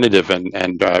preventative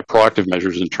and proactive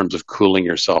measures in terms of cooling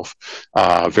yourself.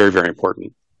 Very, very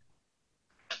important.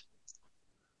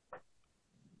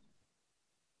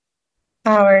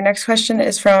 Our next question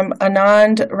is from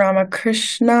Anand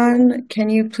Ramakrishnan. Can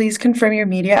you please confirm your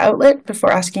media outlet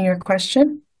before asking your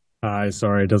question? Hi,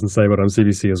 sorry, it doesn't say, but I'm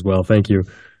CBC as well. Thank you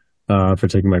for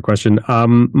taking my question.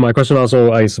 My question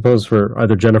also, I suppose, for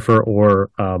either Jennifer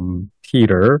or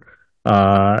Peter.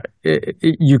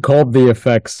 You called the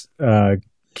effects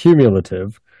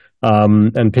cumulative.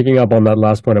 And picking up on that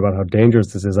last point about how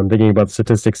dangerous this is, I'm thinking about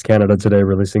Statistics Canada today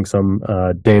releasing some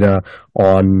data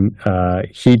on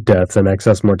heat deaths and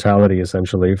excess mortality,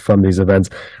 essentially, from these events.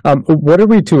 What are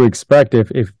we to expect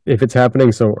if it's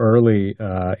happening so early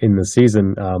in the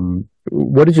season?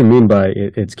 What did you mean by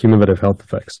its cumulative health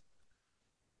effects?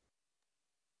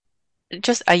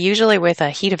 Just usually with a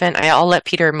heat event, I'll let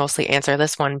Peter mostly answer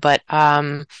this one, but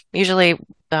usually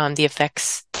the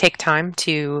effects take time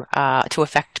to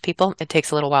affect people. It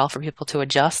takes a little while for people to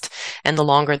adjust, and the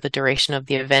longer the duration of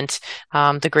the event,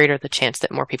 the greater the chance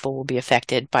that more people will be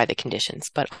affected by the conditions.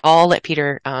 But I'll let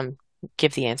Peter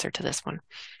give the answer to this one.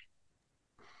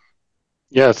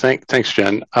 Yeah, thanks,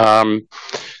 Jen.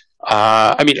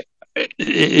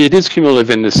 It is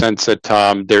cumulative in the sense that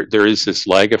there is this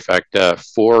lag effect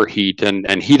for heat,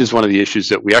 and heat is one of the issues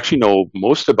that we actually know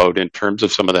most about in terms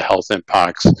of some of the health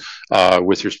impacts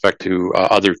with respect to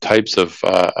other types of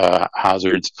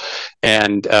hazards,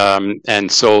 and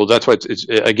so that's why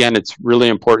it's really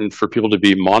important for people to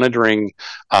be monitoring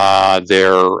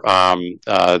their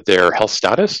health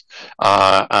status,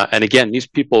 and again, these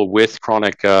people with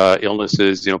chronic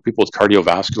illnesses, people with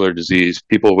cardiovascular disease,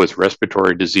 people with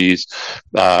respiratory disease,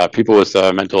 people with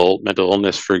mental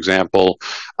illness, for example,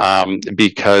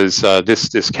 because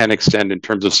this can extend in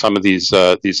terms of some of these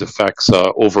effects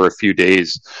over a few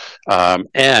days,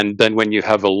 and then when you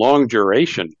have a long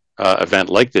duration event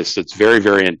like this, that's very,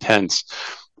 very intense.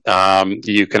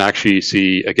 You can actually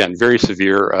see, again, very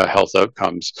severe health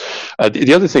outcomes.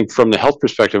 The other thing from the health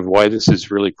perspective, why this is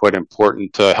really quite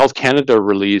important, Health Canada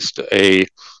released a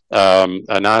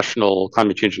national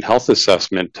climate change and health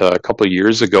assessment a couple of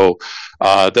years ago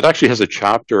that actually has a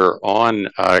chapter on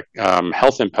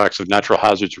health impacts of natural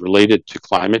hazards related to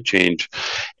climate change.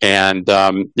 And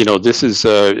this is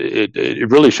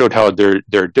it really showed how there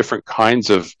are different kinds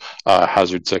of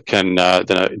hazards that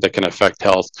can affect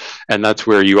health, and that's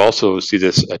where you also see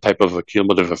this type of a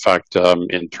cumulative effect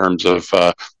in terms of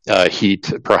heat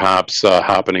perhaps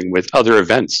happening with other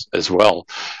events as well,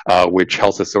 which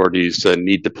health authorities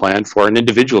need to plan for, and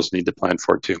individuals need to plan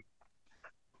for too.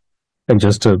 And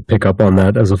just to pick up on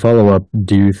that as a follow-up,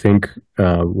 do you think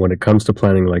when it comes to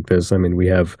planning like this, we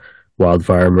have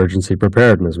wildfire emergency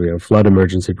preparedness, we have flood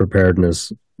emergency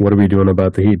preparedness. What are we doing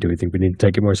about the heat? Do we think we need to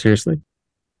take it more seriously?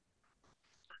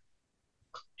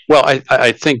 Well,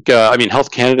 I think,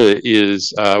 Health Canada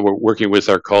is, we're working with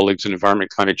our colleagues in Environment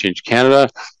Climate Change Canada,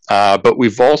 but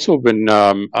we've also been,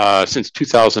 since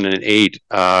 2008,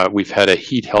 we've had a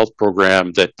heat health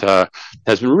program that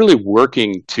has been really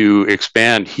working to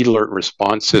expand heat alert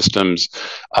response systems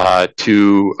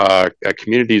to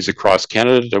communities across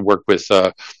Canada to work with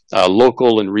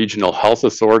local and regional health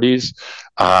authorities.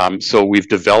 So we've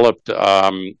developed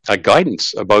a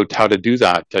guidance about how to do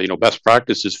that, best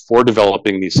practices for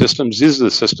developing these systems. These are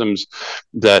the systems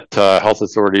that health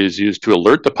authorities use to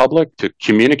alert the public, to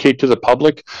communicate to the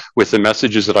public with the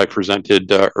messages that I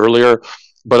presented earlier,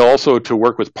 but also to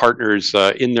work with partners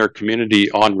in their community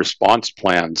on response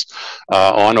plans,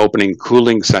 on opening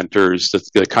cooling centers,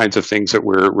 the kinds of things that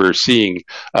we're seeing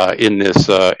in this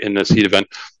heat event.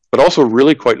 but also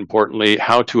really quite importantly,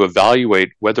 how to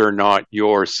evaluate whether or not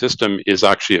your system is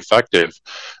actually effective.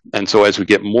 And so as we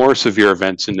get more severe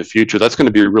events in the future, that's going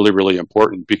to be really, really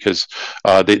important because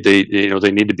they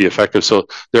need to be effective. So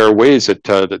there are ways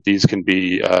that these can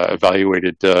be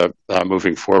evaluated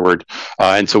moving forward.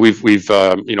 And so we've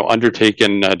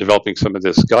undertaken developing some of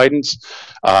this guidance,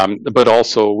 but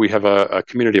also we have a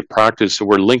community of practice. So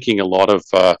we're linking a lot of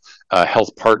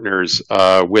health partners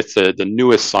with the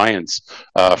newest science,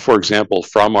 for example,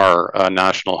 from our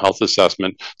national health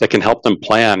assessment that can help them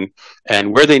plan,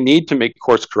 and where they need to make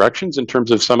course corrections in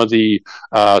terms of some of the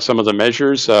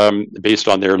measures based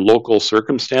on their local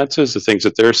circumstances, the things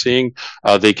that they're seeing,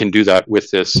 they can do that with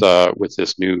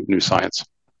this new science.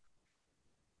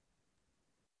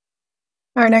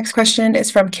 Our next question is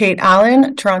from Kate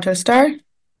Allen, Toronto Star.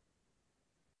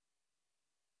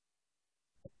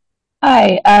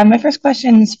 Hi, my first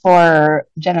question is for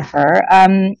Jennifer.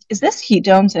 Is this heat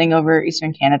dome sitting over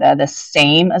Eastern Canada the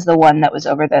same as the one that was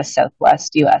over the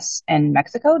Southwest US and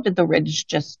Mexico? Did the ridge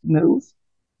just move?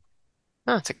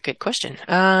 Oh, that's a good question.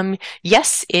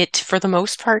 Yes, it, for the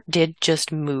most part, did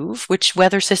just move, which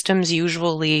weather systems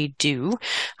usually do.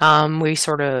 We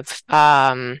have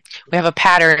a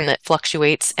pattern that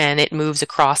fluctuates and it moves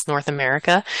across North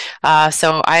America.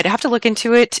 So I'd have to look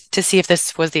into it to see if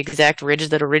this was the exact ridge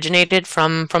that originated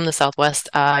from the Southwest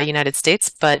United States,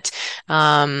 but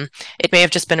it may have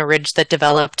just been a ridge that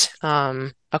developed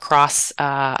across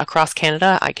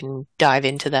Canada. I can dive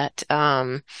into that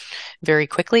very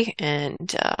quickly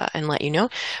and let you know.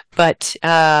 But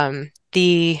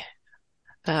it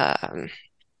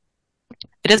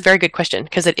is a very good question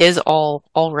because it is all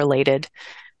related.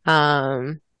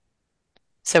 So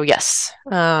yes,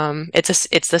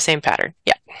 it's the same pattern.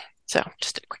 Yeah. So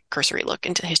just a quick cursory look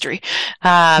into history.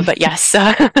 But yes,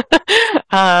 yes,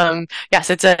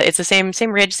 it's the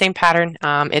same ridge, same pattern.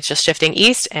 It's just shifting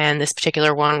east, and this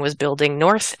particular one was building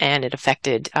north, and it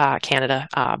affected Canada,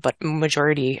 but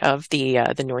majority of the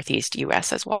northeast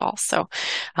U.S. as well. So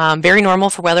very normal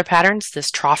for weather patterns.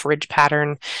 This trough ridge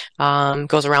pattern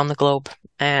goes around the globe,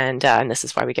 and this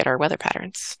is why we get our weather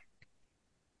patterns.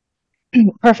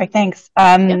 Perfect, thanks.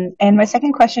 And my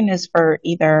second question is for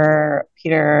either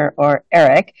Peter or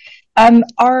Eric.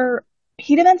 Are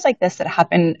heat events like this that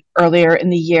happen earlier in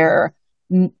the year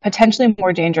potentially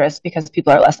more dangerous because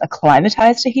people are less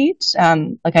acclimatized to heat?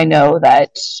 Like I know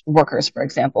that workers, for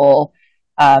example,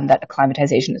 that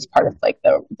acclimatization is part of like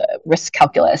the risk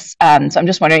calculus. So I'm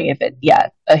just wondering if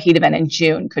a heat event in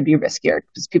June could be riskier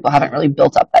because people haven't really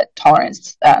built up that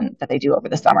tolerance that they do over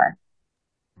the summer.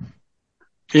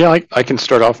 Yeah, I can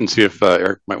start off and see if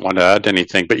Eric might want to add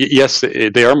anything. But yes,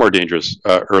 they are more dangerous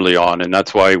early on, and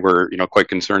that's why we're quite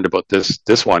concerned about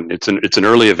this one. It's an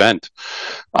early event,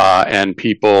 and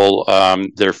people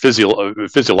they're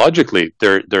physiologically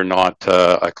they're not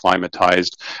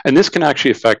acclimatized, and this can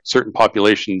actually affect certain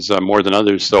populations more than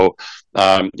others. So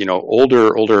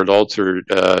older adults or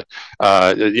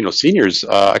seniors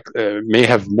may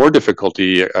have more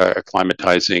difficulty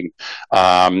acclimatizing,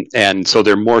 and so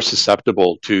they're more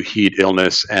susceptible to heat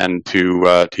illness and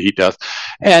to heat death.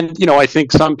 And I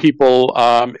think some people,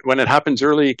 when it happens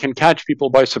early, can catch people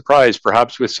by surprise,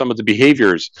 perhaps with some of the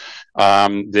behaviors.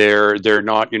 They're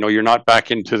not, you're not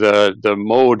back into the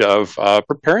mode of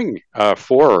preparing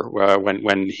for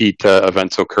when heat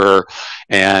events occur,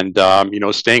 and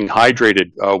staying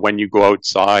hydrated when you go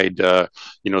outside,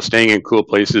 staying in cool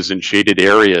places and shaded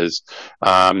areas.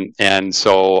 And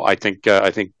so I think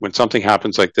when something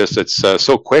happens like this, it's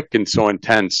so quick and so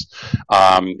intense,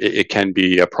 it can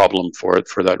be a problem for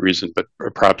that reason. But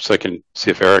perhaps I can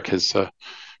see if Eric has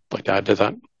like to add to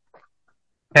that.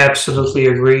 Absolutely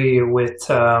agree with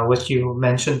what you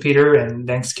mentioned, Peter, and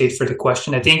thanks, Kate, for the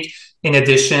question. I think in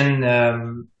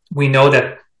addition, we know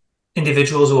that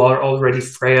individuals who are already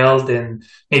frail and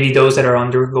maybe those that are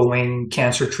undergoing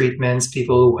cancer treatments,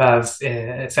 people who have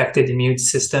affected immune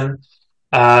system,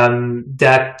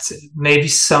 that maybe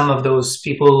some of those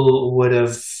people would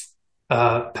have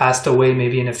passed away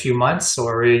maybe in a few months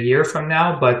or a year from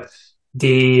now, but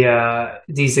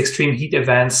these extreme heat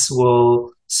events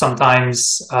will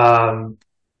sometimes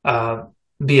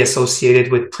be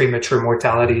associated with premature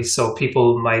mortality. So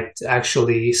people might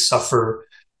actually suffer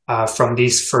from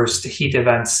these first heat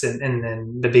events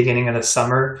in the beginning of the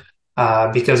summer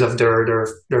because of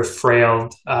their frail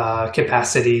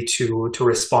capacity to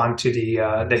respond to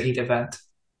the heat event.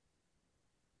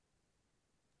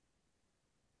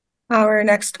 Our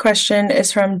next question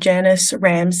is from Janice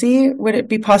Ramsey. Would it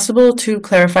be possible to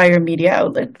clarify your media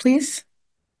outlet, please?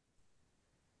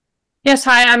 Yes,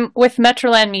 hi, I'm with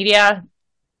Metroland Media.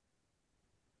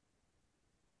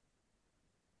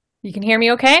 You can hear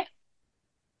me okay?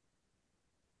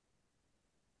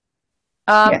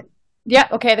 Yeah. Yeah,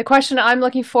 okay. The question I'm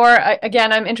looking for,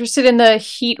 again, I'm interested in the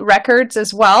heat records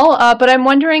as well, but I'm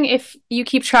wondering if you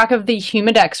keep track of the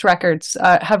Humidex records.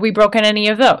 Have we broken any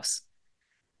of those?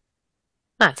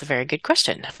 That's a very good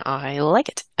question. I like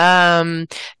it.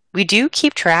 We do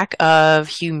keep track of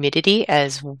humidity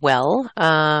as well.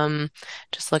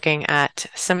 Just looking at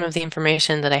some of the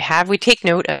information that I have, we take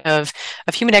note of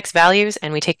Humidex values,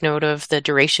 and we take note of the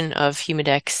duration of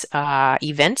Humidex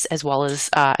events as well as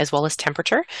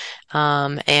temperature.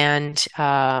 I'd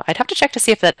have to check to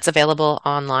see if that's available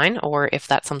online or if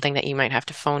that's something that you might have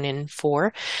to phone in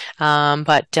for.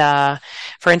 For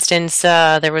instance,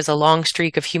 there was a long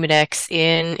streak of Humidex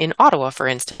in Ottawa. For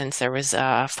instance, there was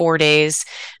 4 days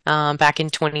back in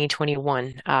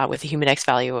 2021 with a Humidex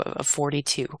value of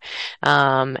 42.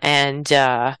 And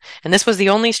this was the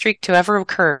only streak to ever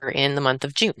occur in the month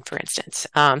of June, for instance.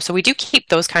 So we do keep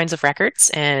those kinds of records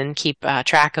and keep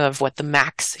track of what the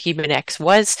max Humidex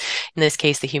was. In this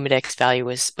case, the Humidex value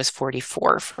was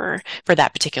 44 for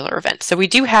that particular event. So we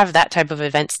do have that type of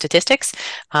event statistics.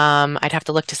 I'd have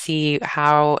to look to see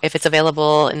if it's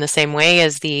available in the same way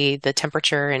as the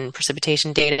temperature and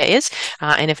precipitation data is.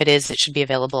 And if it is, it should be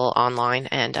available online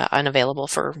and unavailable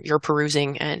for your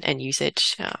perusing and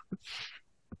usage.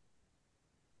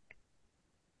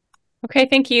 Okay,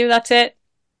 thank you. That's it.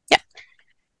 Yeah.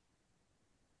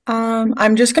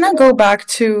 I'm just gonna go back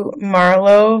to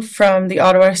Marlo from the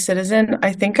Ottawa Citizen.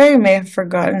 I think I may have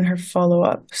forgotten her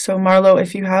follow-up. So Marlo,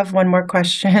 if you have one more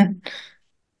question.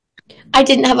 I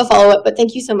didn't have a follow-up, but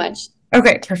thank you so much.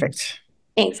 Okay, perfect.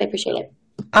 Thanks, I appreciate it.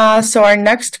 So our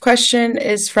next question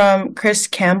is from Chris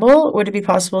Campbell. Would it be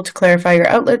possible to clarify your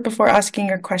outlet before asking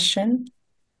your question?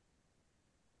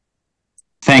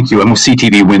 Thank you. I'm with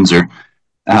CTV Windsor.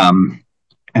 And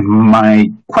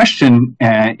my question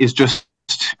is just,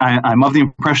 I'm of the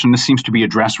impression this seems to be a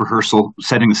dress rehearsal,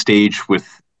 setting the stage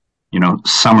with,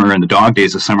 summer and the dog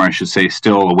days of summer, I should say,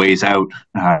 still a ways out.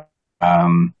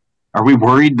 Are we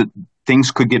worried that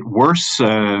things could get worse?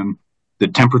 The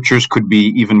temperatures could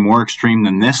be even more extreme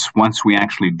than this once we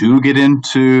actually do get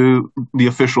into the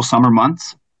official summer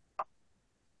months?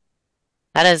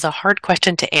 That is a hard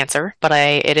question to answer, but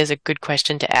it is a good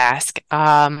question to ask.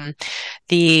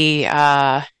 The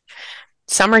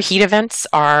summer heat events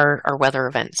are weather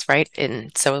events, right?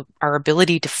 And so our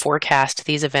ability to forecast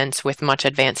these events with much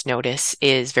advance notice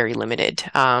is very limited.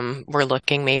 We're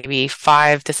looking maybe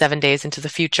 5 to 7 days into the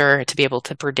future to be able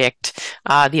to predict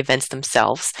the events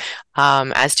themselves.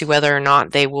 As to whether or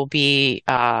not they will be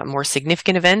more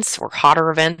significant events or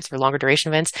hotter events or longer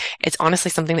duration events, it's honestly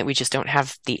something that we just don't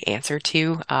have the answer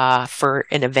to for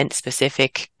an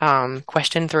event-specific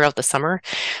question throughout the summer.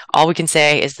 All we can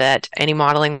say is that any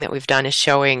modeling that we've done is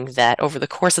showing that over the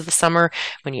course of the summer,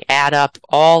 when you add up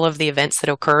all of the events that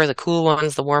occur, the cool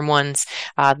ones, the warm ones,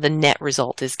 the net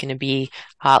result is going to be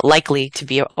likely to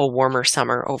be a warmer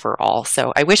summer overall.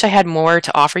 So I wish I had more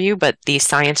to offer you, but the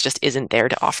science just isn't there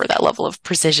to offer that level of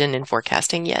precision in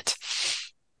forecasting yet.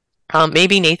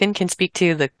 Maybe Nathan can speak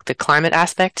to the climate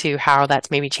aspect, to how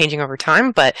that's maybe changing over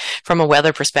time, but from a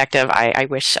weather perspective, I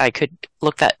wish I could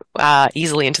look that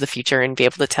easily into the future and be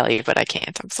able to tell you, but I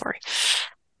can't. I'm sorry.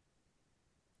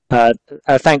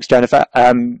 Thanks, Jennifer.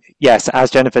 Yes, as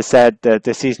Jennifer said,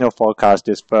 the seasonal forecast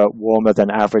is for warmer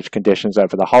than average conditions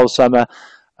over the whole summer.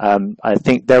 I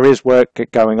think there is work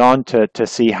going on to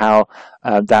see how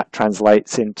that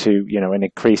translates into an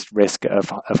increased risk of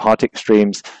hot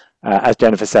extremes. As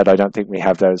Jennifer said, I don't think we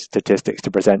have those statistics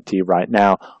to present to you right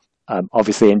now.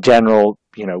 Obviously, in general,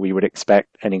 we would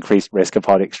expect an increased risk of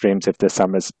hot extremes if the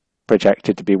summer's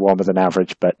projected to be warmer than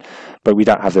average, but we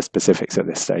don't have the specifics at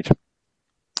this stage.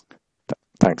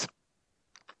 Thanks.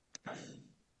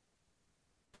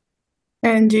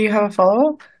 And do you have a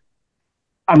follow-up?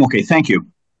 I'm okay, thank you.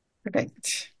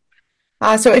 Perfect.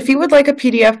 So if you would like a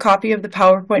PDF copy of the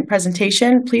PowerPoint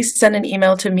presentation, please send an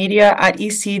email to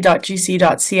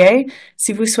media@ec.gc.ca.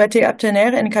 Si vous souhaitez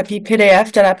obtenir une copie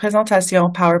PDF de la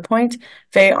présentation PowerPoint,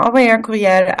 veuillez envoyer un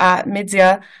courriel à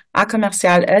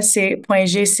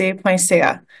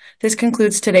media@commercial.ec.gc.ca. This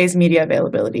concludes today's media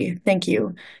availability. Thank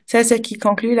you. C'est ce qui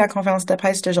conclut la conférence de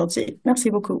presse d'aujourd'hui.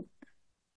 Merci beaucoup.